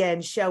just,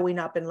 again, showing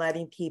up and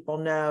letting people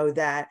know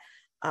that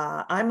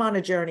I'm on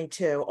a journey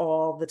too,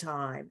 all the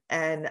time.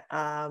 And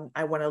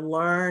I want to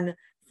learn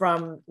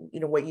from,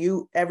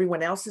 what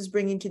everyone else is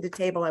bringing to the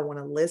table. I want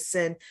to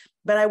listen,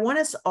 but I want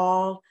us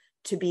all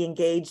to be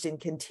engaged in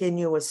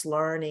continuous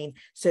learning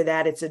so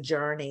that it's a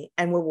journey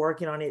and we're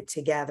working on it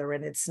together.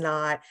 And it's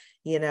not,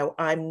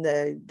 I'm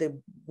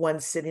the one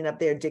sitting up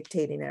there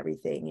dictating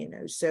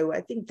everything, So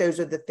I think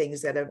those are the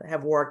things that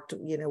have worked,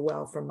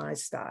 well for my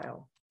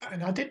style.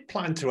 And I did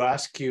plan to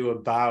ask you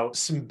about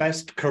some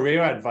best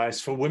career advice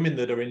for women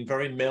that are in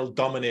very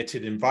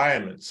male-dominated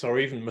environments or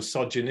even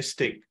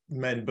misogynistic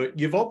men, but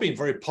you've all been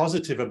very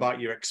positive about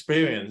your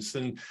experience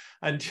and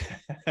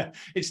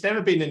it's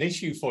never been an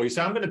issue for you.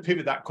 So I'm going to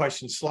pivot that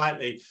question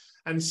slightly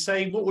and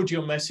say, what would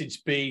your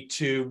message be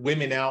to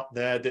women out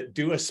there that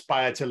do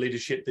aspire to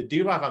leadership, that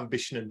do have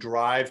ambition and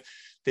drive,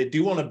 they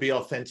do want to be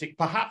authentic,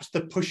 perhaps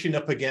they're pushing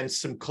up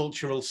against some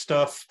cultural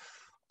stuff,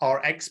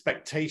 our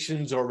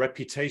expectations or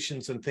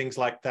reputations and things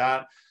like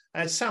that.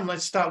 Sam,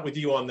 let's start with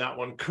you on that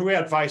one.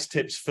 Career advice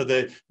tips for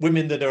the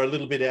women that are a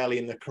little bit early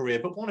in their career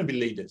but want to be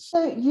leaders.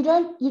 So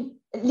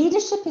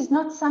leadership is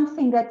not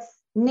something that's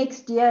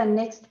next year,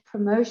 next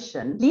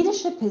promotion.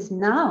 Leadership is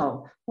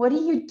now. What are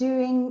you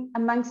doing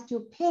amongst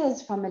your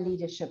peers from a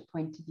leadership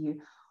point of view?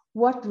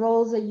 What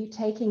roles are you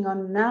taking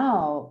on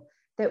now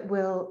that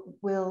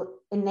will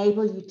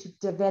enable you to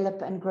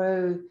develop and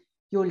grow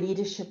your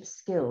leadership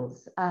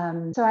skills?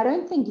 So I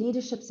don't think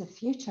leadership's a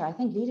future. I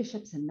think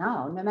leadership's a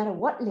now, no matter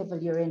what level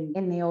you're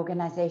in the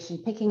organization,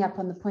 picking up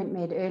on the point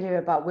made earlier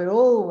about we're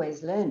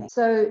always learning.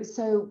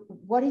 So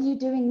what are you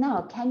doing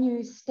now? Can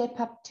you step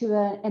up to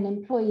an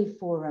employee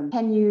forum?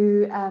 Can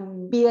you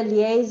be a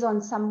liaison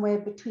somewhere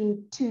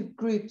between two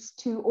groups,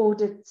 two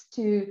audits,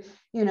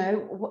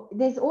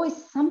 there's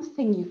always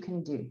something you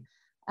can do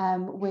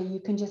where you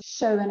can just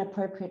show an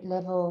appropriate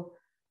level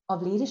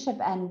of leadership,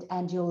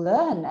 and you'll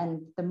learn,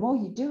 and the more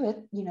you do it,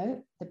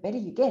 the better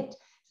you get.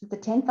 So the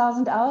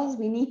 10,000 hours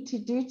we need to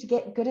do to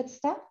get good at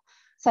stuff.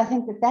 So I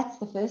think that's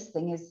the first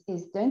thing is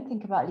don't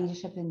think about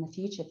leadership in the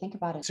future, think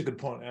about it. It's a good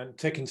point, and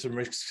taking some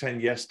risks, saying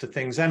yes to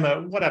things.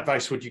 Emma, what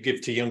advice would you give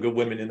to younger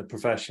women in the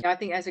profession? I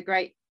think that's a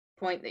great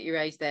point that you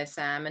raised there,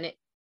 Sam, and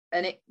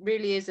it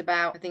really is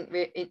about, I think,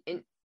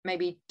 in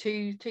maybe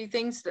two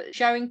things, that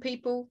showing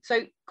people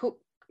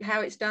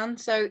how it's done.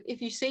 So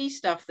if you see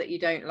stuff that you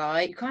don't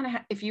like, you kind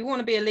of if you want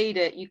to be a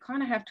leader, you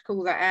kind of have to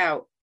call that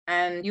out,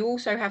 and you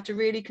also have to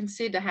really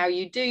consider how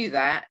you do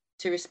that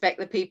to respect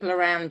the people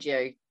around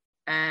you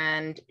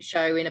and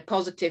show in a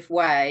positive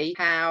way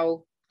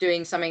how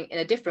doing something in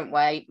a different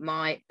way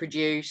might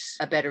produce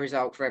a better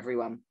result for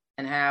everyone,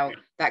 and how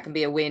that can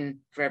be a win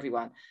for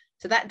everyone.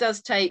 So that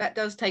does take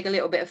a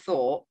little bit of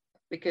thought,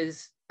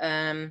 because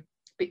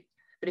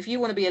but if you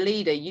want to be a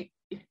leader,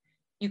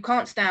 you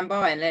can't stand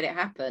by and let it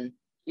happen.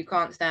 You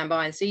can't stand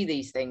by and see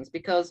these things,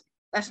 because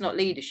that's not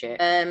leadership.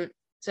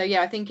 So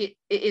yeah, I think it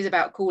is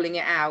about calling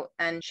it out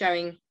and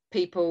showing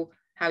people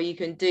how you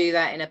can do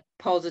that in a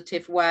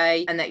positive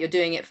way, and that you're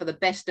doing it for the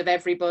best of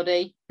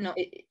everybody.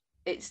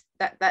 That's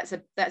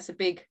a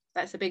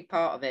big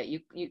part of it.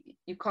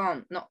 You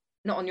can't, not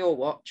on your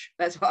watch.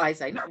 That's what I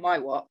say, not on my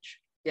watch.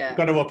 Yeah. You've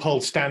got to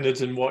uphold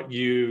standards, and what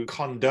you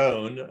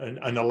condone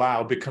and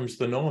allow becomes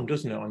the norm,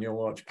 doesn't it, on your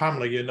watch?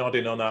 Pamela, you're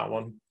nodding on that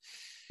one.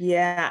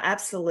 Yeah,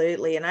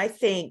 absolutely. And I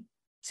think,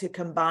 to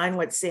combine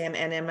what Sam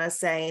and Emma are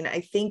saying,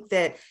 I think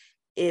that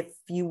if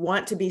you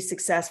want to be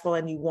successful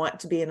and you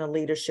want to be in a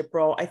leadership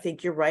role, I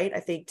think you're right. I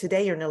think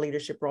today you're in a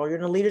leadership role. You're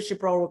in a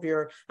leadership role of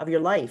your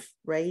life,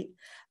 right?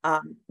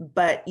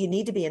 But you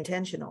need to be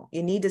intentional.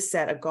 You need to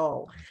set a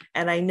goal.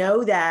 And I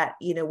know that,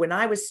 when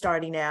I was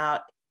starting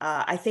out,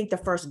 I think the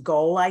first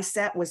goal I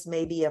set was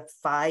maybe a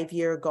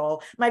 5-year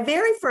goal. My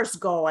very first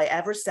goal I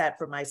ever set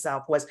for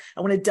myself was,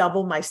 I want to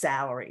double my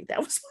salary. That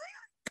was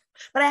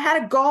but I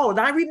had a goal, and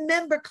I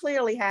remember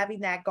clearly having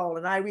that goal,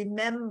 and I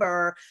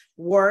remember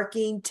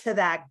working to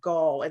that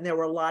goal. And there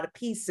were a lot of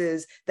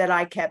pieces that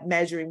I kept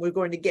measuring. We're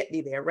going to get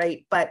me there,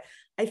 right? But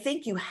I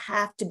think you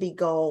have to be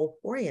goal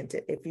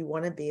oriented if you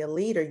want to be a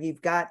leader.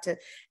 You've got to,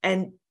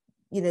 and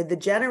the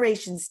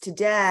generations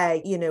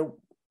today,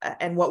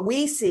 and what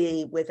we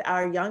see with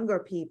our younger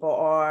people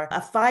are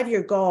a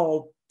 5-year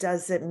goal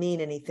doesn't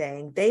mean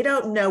anything. They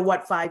don't know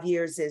what 5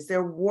 years is.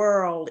 Their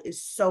world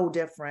is so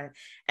different,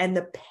 and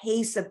the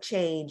pace of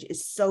change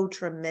is so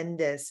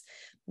tremendous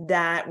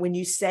that when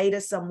you say to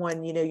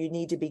someone, you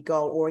need to be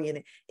goal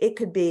oriented, it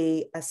could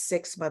be a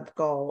 6-month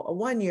goal, a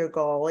 1-year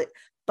goal,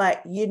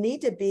 but you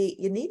need to be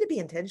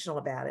intentional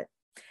about it,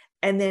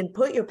 and then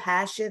put your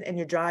passion and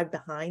your drive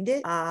behind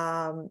it,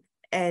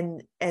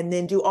 and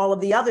then do all of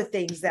the other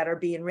things that are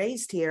being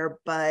raised here.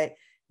 But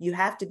you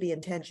have to be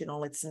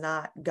intentional. It's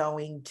not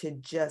going to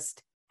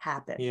just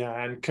happen.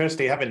 Yeah, and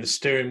Kirsty, having the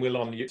steering wheel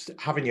on you,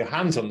 having your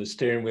hands on the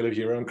steering wheel of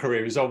your own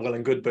career is all well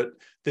and good, but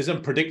there's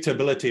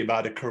unpredictability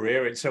about a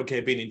career. It's okay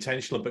being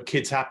intentional, but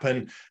kids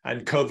happen,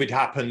 and COVID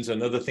happens,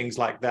 and other things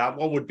like that.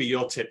 What would be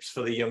your tips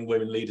for the young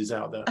women leaders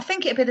out there? I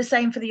think it'd be the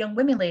same for the young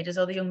women leaders,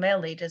 or the young male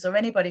leaders, or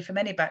anybody from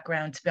any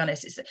background, to be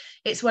honest.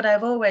 It's what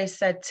I've always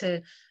said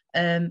to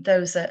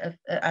those that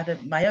are either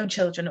my own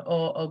children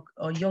or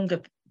younger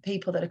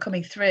people that are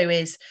coming through,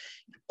 is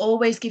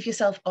always give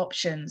yourself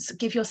options,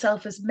 give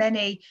yourself as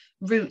many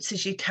routes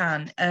as you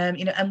can,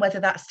 and whether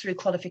that's through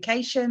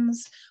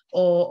qualifications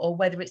or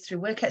whether it's through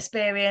work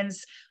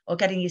experience or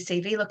getting your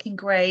CV looking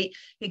great,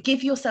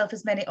 give yourself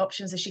as many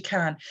options as you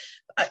can.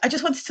 I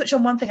just want to touch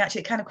on one thing,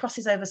 actually. It kind of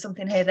crosses over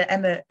something here that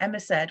Emma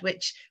said,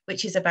 which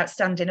is about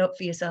standing up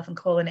for yourself and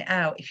calling it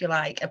out, if you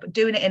like, but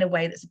doing it in a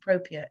way that's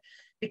appropriate.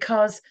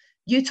 Because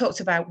you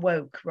talked about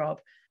woke,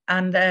 Rob.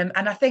 And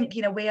I think,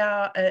 we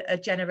are a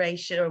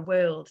generation, or a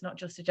world, not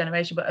just a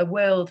generation, but a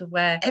world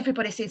where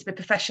everybody seems to be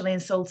professionally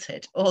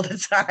insulted all the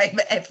time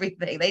at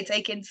everything. They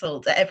take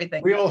insult at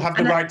everything. We all have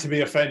the right to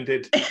be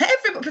offended.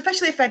 Everybody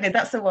professionally offended,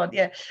 that's the one,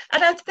 yeah.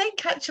 And I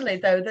think, actually,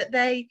 though, that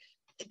they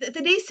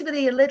there needs to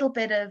be a little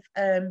bit of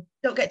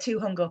don't get too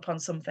hung up on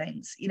some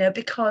things, you know,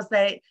 because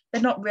they're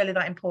not really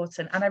that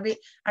important. And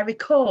I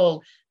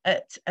recall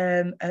at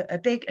a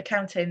big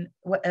accounting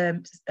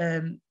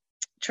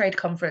trade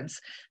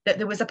conference that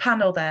there was a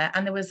panel there,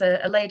 and there was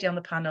a lady on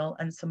the panel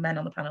and some men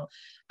on the panel,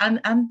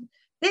 and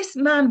this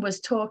man was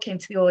talking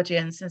to the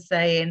audience and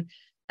saying,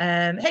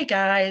 hey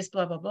guys,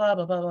 blah blah blah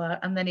blah blah blah,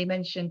 and then he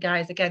mentioned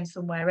guys again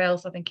somewhere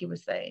else. I think he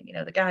was saying, you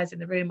know, the guys in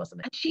the room or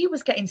something. And she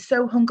was getting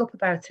so hung up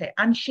about it,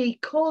 and she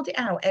called it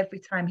out every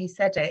time he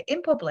said it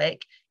in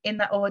public in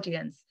that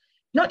audience.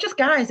 Not just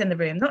guys in the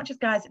room, not just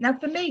guys. Now,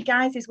 for me,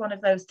 guys is one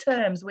of those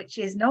terms which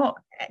is not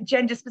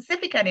gender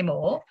specific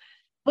anymore.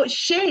 But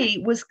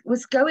she was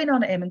going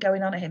on at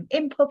him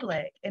in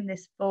public in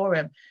this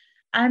forum.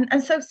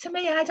 And so to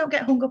me, I don't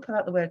get hung up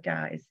about the word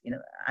guys, you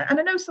know, and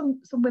I know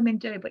some women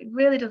do, but it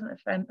really doesn't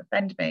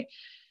offend me.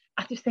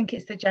 I just think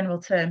it's the general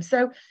term.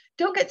 So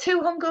don't get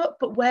too hung up,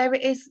 but where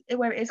it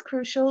is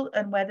crucial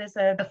and where there's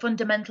a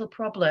fundamental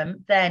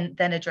problem, then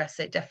address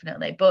it,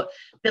 definitely. But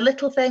the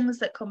little things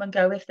that come and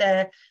go, if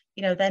they're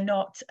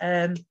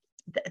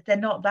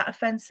not that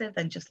offensive,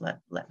 then just let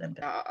them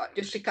go.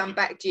 Just to come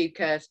back to you,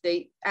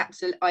 Kirsty,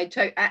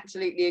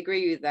 absolutely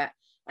agree with that.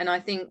 And I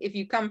think if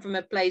you come from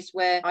a place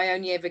where I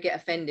only ever get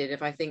offended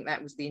if I think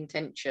that was the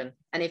intention,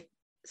 and if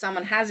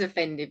someone has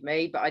offended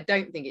me but I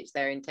don't think it's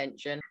their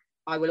intention,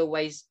 I will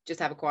always just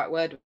have a quiet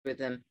word with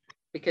them,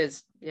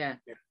 because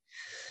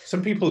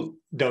some people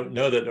don't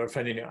know that they're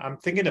offending you. I'm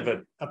thinking of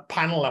a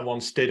panel I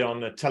once did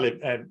on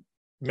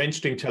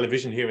mainstream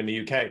television here in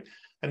the UK.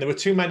 And there were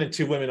 2 men and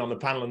 2 women on the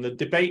panel, and the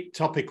debate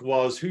topic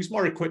was, who's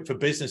more equipped for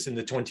business in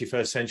the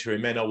 21st century,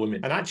 men or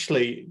women? And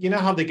actually, you know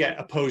how they get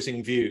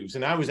opposing views,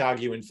 and I was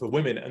arguing for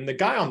women. And the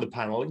guy on the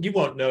panel, you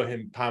won't know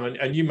him, Pam,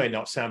 and you may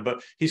not, Sam,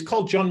 but he's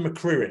called John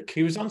McCririck.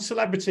 He was on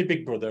Celebrity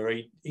Big Brother.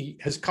 He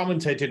has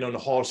commentated on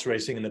horse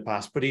racing in the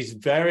past, but he's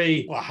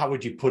very, well, how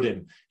would you put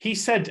him? He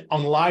said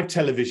on live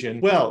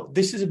television, well,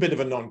 this is a bit of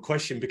a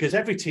non-question because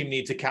every team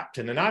needs a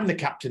captain, and I'm the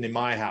captain in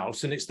my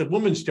house, and it's the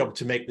woman's job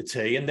to make the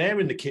tea, and they're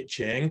in the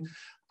kitchen.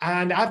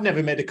 And I've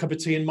never made a cup of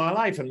tea in my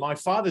life, and my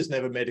father's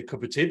never made a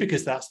cup of tea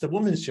because that's the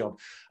woman's job.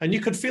 And you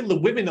could feel the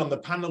women on the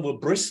panel were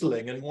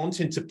bristling and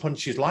wanting to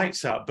punch his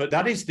lights out. But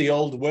that is the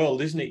old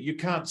world, isn't it? You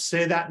can't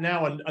say that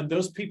now, and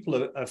those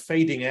people are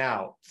fading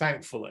out,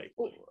 thankfully.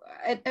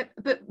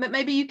 But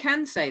maybe you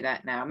can say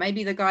that now.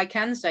 Maybe the guy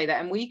can say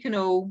that, and we can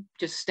all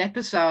just step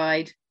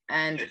aside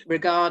and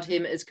regard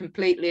him as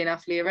completely and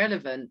utterly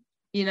irrelevant,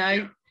 you know?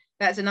 Yeah.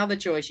 That's another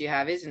choice you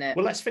have, isn't it?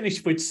 Well, let's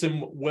finish with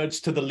some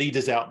words to the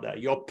leaders out there,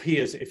 your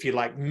peers, if you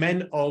like,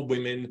 men or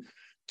women,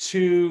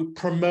 to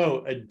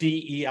promote a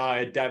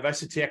DEI, a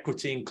diversity,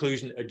 equity,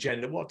 inclusion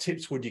agenda. What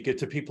tips would you give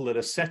to people that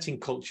are setting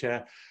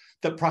culture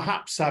that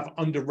perhaps have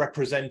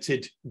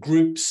underrepresented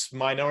groups,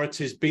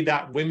 minorities, be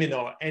that women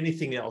or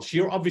anything else?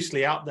 You're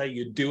obviously out there,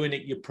 you're doing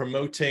it, you're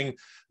promoting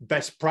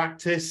best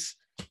practice.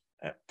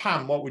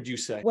 Pam, what would you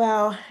say?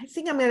 Well, I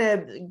think I'm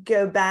going to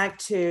go back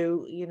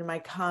to, my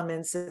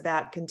comments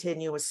about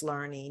continuous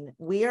learning.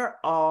 We are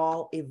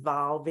all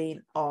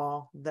evolving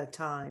all the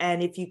time.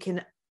 And if you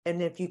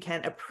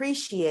can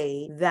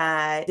appreciate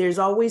that there's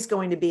always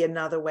going to be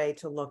another way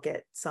to look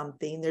at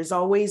something, there's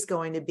always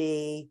going to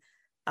be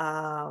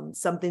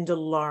something to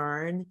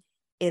learn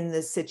in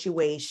the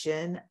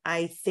situation.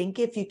 I think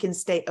if you can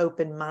stay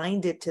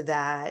open-minded to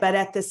that, but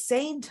at the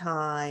same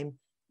time,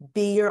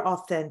 be your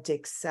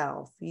authentic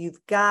self.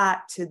 You've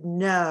got to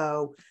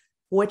know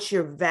what's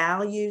your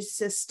value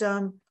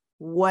system.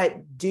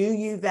 What do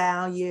you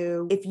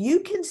value? If you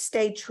can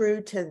stay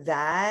true to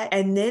that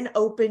and then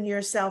open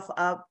yourself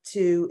up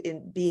to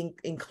being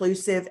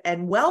inclusive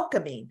and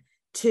welcoming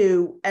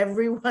to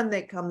everyone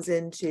that comes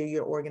into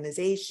your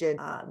organization,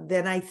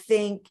 then I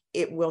think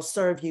it will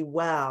serve you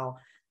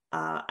well.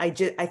 I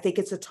think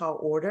it's a tall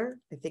order.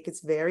 I think it's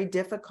very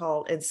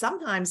difficult. And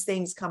sometimes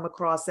things come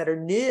across that are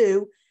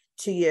new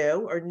to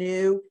you or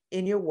new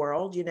in your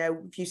world.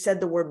 If you said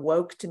the word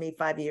woke to me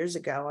 5 years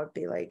ago, I'd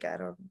be like,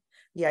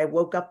 I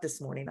woke up this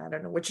morning. I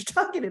don't know what you're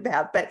talking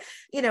about. But,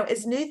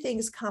 as new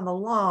things come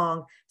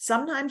along,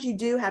 sometimes you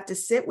do have to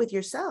sit with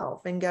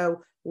yourself and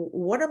go,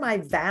 what are my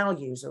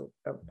values? Or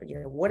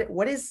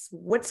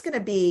what's going to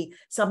be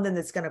something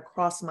that's going to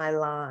cross my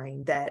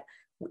line that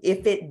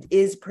if it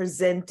is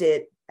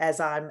presented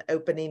as I'm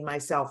opening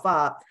myself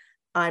up,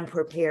 I'm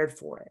prepared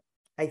for it.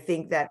 I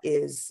think that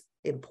is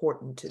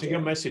important to do. Your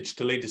message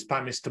to leaders,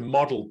 Pam, is to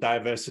model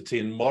diversity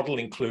and model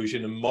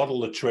inclusion and model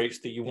the traits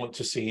that you want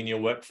to see in your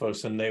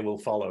workforce, and they will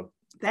follow.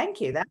 Thank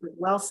you. That was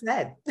well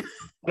said.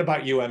 What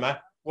about you, Emma?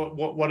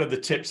 What are the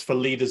tips for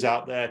leaders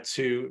out there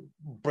to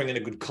bring in a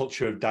good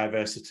culture of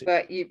diversity?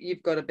 But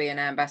you've got to be an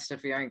ambassador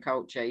for your own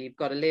culture. You've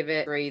got to live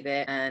it, breathe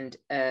it, and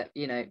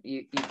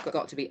you've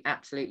got to be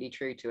absolutely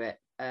true to it.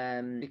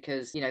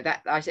 Because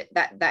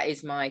that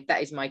is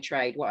my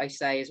trade. What I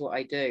say is what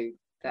I do.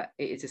 That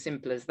it is as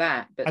simple as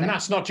that. And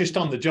that's not just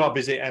on the job,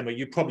 is it, Emma?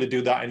 You probably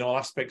do that in all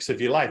aspects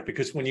of your life,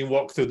 because when you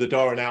walk through the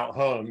door and out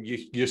home,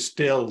 you're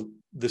still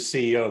the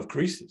CEO of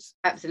Creases.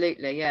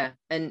 Absolutely, yeah.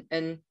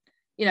 And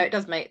it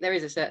does there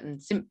is a certain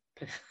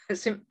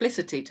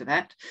simplicity to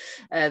that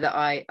that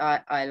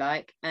I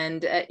like,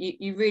 and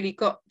you really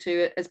got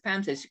to, as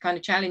Pam says, kind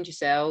of challenge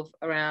yourself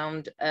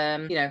around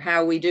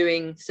how are we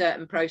doing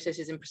certain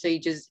processes and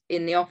procedures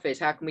in the office.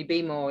 How can we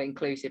be more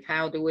inclusive?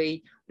 How do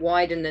we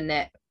widen the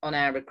net on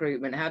our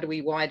recruitment? How do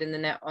we widen the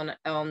net on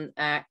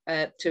our,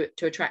 to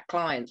attract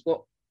clients?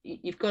 What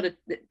you've got to,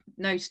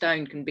 no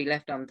stone can be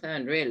left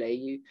unturned, really.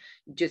 You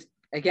just,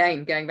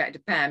 again, going back to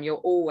Pam, you're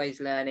always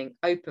learning,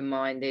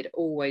 open-minded,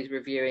 always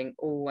reviewing,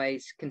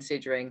 always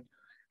considering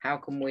how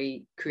can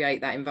we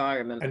create that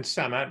environment. And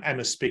Sam,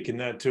 Emma's speaking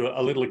there too.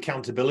 A little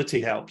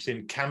accountability helps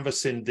in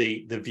canvassing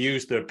the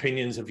views, the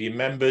opinions of your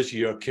members,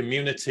 your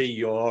community,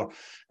 your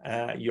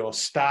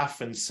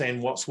staff, and saying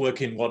what's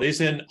working, what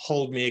isn't.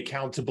 Hold me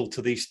accountable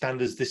to these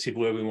standards. This is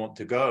where we want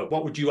to go.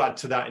 What would you add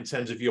to that in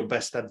terms of your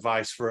best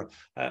advice for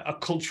a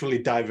culturally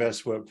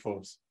diverse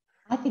workforce?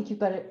 I think you've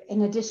got to,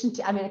 in addition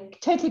to, I mean, I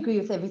totally agree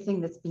with everything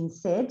that's been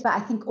said, but I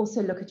think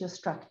also look at your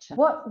structure.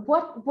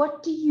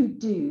 What do you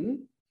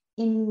do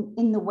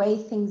in the way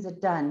things are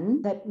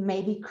done that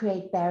maybe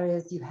create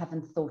barriers you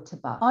haven't thought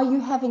about? Are you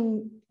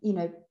having,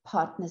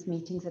 partners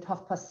meetings at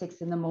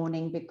 6:30 in the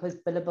morning because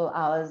billable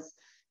hours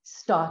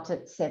start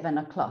at 7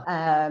 o'clock?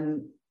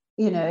 And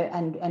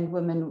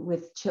women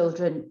with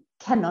children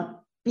cannot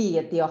be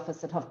at the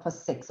office at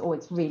 6:30, or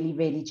it's really,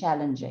 really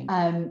challenging.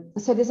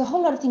 So there's a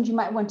whole lot of things you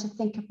might want to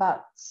think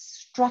about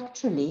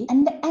structurally,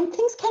 and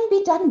things can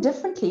be done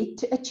differently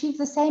to achieve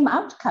the same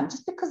outcome.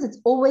 Just because it's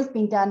always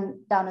been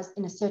done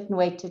in a certain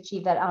way to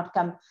achieve that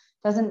outcome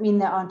doesn't mean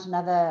there aren't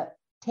another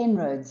 10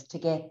 roads to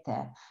get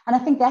there. And I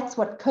think that's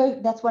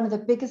one of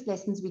the biggest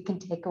lessons we can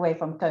take away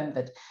from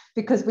COVID,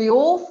 because we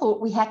all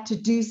thought we had to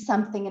do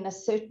something in a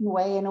certain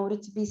way in order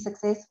to be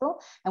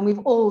successful. And we've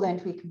all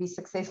learned we can be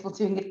successful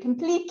doing it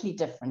completely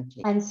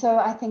differently. And so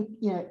I think,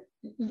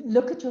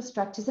 look at your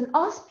structures and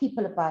ask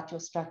people about your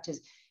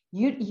structures.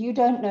 You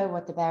don't know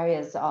what the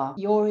barriers are.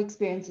 Your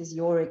experience is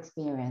your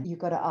experience. You've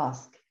got to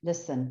ask,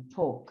 listen,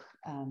 talk,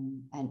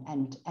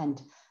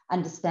 and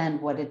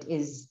understand what it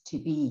is to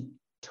be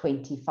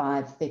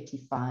 25,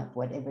 35,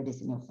 whatever it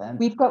is in your firm.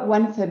 We've got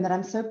one firm that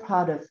I'm so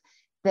proud of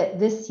that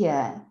this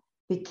year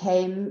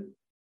became,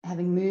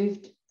 having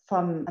moved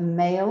from a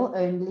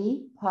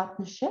male-only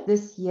partnership,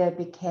 this year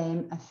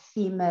became a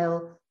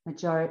female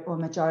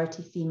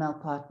majority female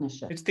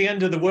partnership. It's the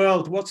end of the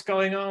world. What's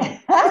going on?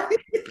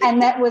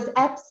 And that was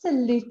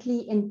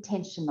absolutely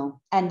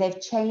intentional. And they've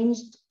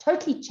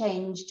totally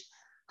changed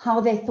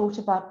how they thought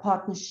about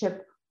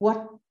partnership,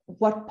 what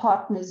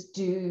partners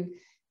do.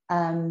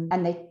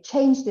 And they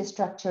changed their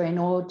structure in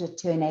order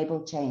to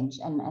enable change.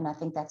 And I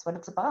think that's what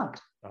it's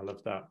about. I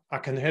love that. I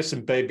can hear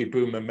some baby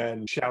boomer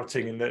men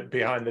shouting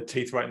behind the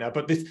teeth right now.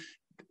 But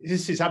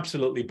this is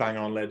absolutely bang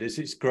on, ladies.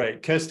 It's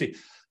great. Kirsty,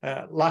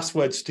 last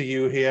words to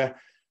you here.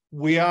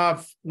 We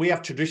have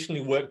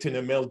traditionally worked in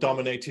a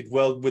male-dominated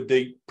world with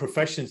the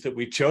professions that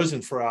we've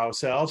chosen for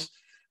ourselves.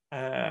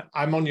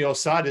 I'm on your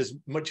side as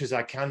much as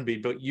I can be,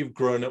 but you've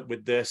grown up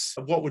with this.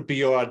 What would be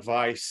your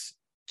advice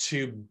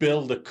to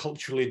build a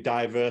culturally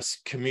diverse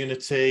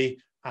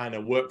community and a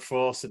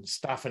workforce and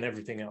staff and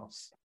everything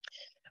else?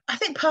 I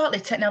think partly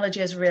technology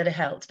has really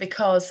helped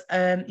because,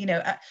 I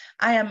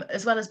am,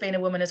 as well as being a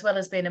woman, as well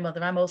as being a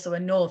mother, I'm also a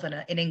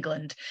northerner in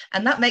England.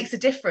 And that makes a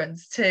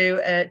difference to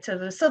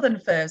the southern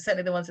firms,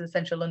 certainly the ones in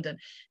central London.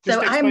 Just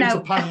so explain I'm now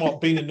to Pam what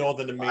being a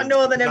northerner means. What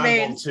northerner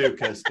means. Too,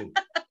 Kirsty.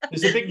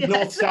 There's a big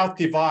north-south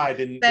divide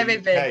in the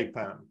UK,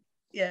 Pam.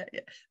 Yeah.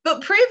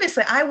 But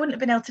previously, I wouldn't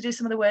have been able to do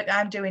some of the work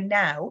I'm doing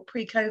now,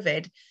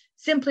 pre-COVID,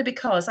 simply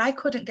because I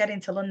couldn't get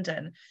into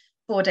London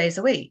 4 days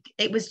a week.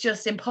 It was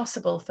just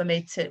impossible for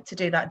me to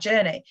do that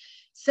journey.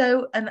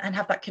 So, and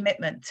have that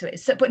commitment to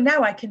it. So, but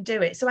now I can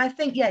do it. So I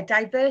think,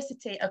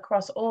 diversity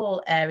across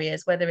all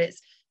areas, whether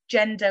it's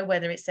gender,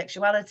 whether it's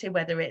sexuality,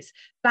 whether it's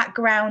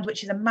background,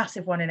 which is a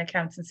massive one in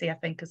accountancy, I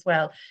think, as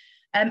well.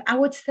 I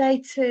would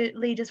say to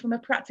leaders from a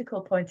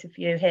practical point of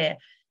view here,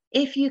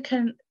 if you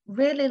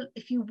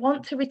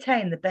want to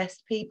retain the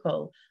best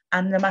people,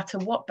 and no matter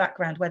what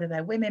background, whether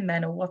they're women,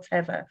 men, or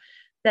whatever,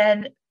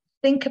 then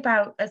think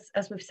about,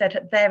 as we've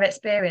said, their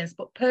experience,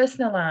 but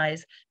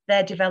personalize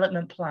their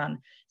development plan.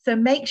 So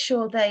make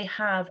sure they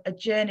have a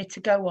journey to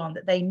go on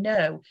that they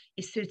know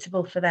is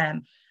suitable for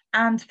them.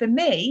 And for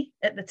me,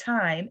 at the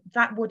time,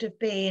 that would have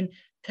been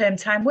term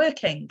time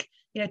working,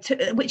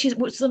 which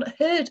was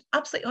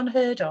absolutely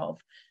unheard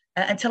of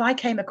until I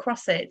came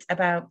across it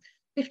about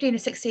 15 or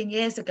 16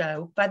 years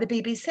ago by the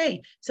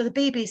BBC. So the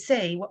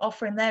BBC were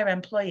offering their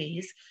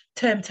employees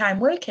term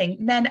time working,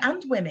 men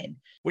and women.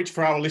 Which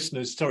for our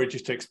listeners, sorry,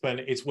 just to explain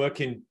it, it's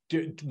working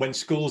when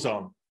school's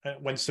on,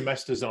 when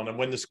semester's on, and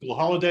when the school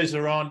holidays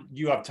are on,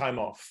 you have time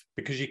off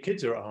because your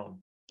kids are at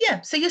home. Yeah,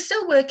 so you're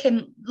still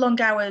working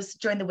long hours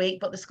during the week,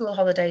 but the school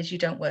holidays you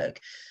don't work.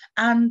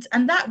 And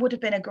that would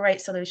have been a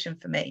great solution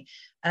for me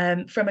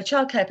from a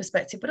childcare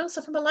perspective, but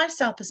also from a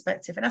lifestyle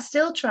perspective. And I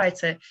still try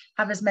to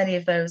have as many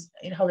of those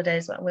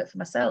holidays when I work for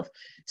myself.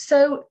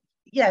 So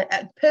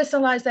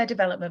personalize their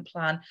development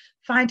plan,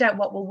 find out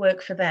what will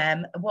work for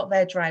them, what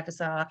their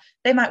drivers are.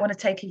 They might want to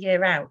take a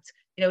year out,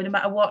 no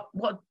matter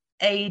what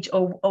age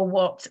or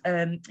what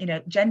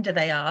gender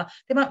they are.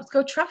 They might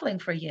go traveling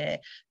for a year.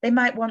 They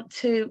might want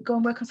to go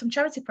and work on some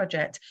charity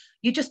project.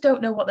 You just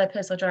don't know what their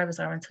personal drivers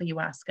are until you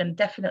ask, and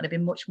definitely be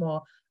much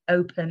more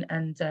open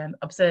and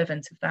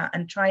observant of that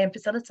and try and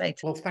facilitate.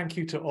 Well, thank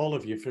you to all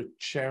of you for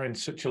sharing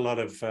such a lot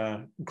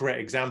of great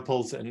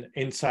examples and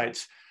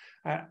insights.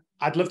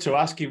 I'd love to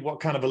ask you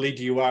what kind of a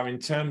leader you are in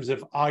terms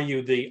of, are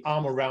you the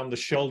arm around the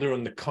shoulder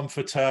and the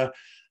comforter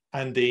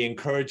and the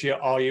encourager?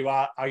 Are you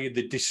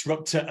the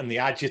disruptor and the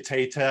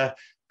agitator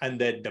and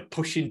the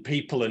pushing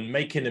people and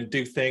making them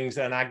do things?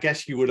 And I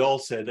guess you would all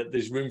say that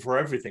there's room for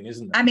everything,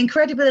 isn't there? I'm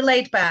incredibly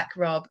laid back,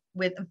 Rob,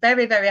 with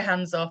very, very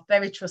hands off,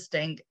 very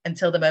trusting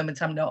until the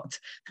moment I'm not.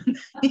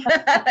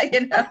 I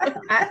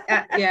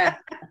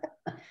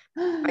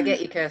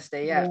get you,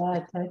 Kirsty. Yeah,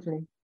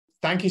 totally.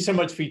 Thank you so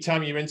much for your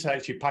time, your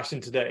insights, your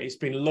passion today. It's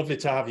been lovely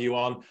to have you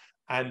on.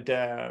 And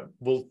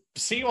we'll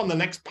see you on the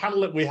next panel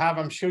that we have.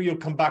 I'm sure you'll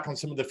come back on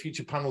some of the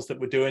future panels that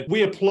we're doing.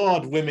 We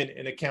applaud women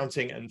in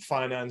accounting and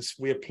finance.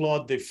 We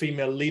applaud the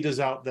female leaders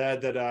out there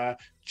that are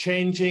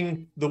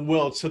changing the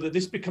world so that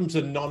this becomes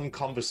a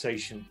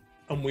non-conversation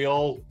and we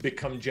all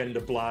become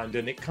gender blind.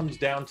 And it comes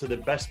down to the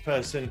best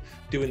person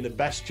doing the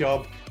best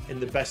job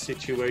in the best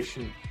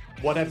situation,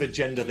 whatever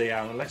gender they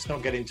are. And let's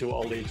not get into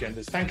all the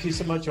agendas. Thank you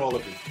so much, all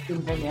of you.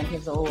 Been brilliant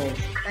as always.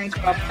 Thanks,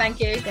 Rob. Thank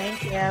you.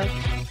 Thank you.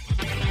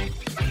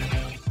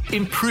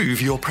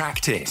 Improve your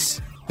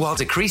practice while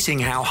decreasing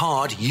how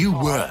hard you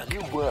work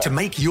to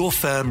make your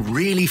firm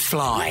really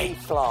fly.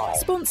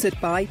 Sponsored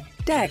by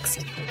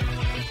Dext.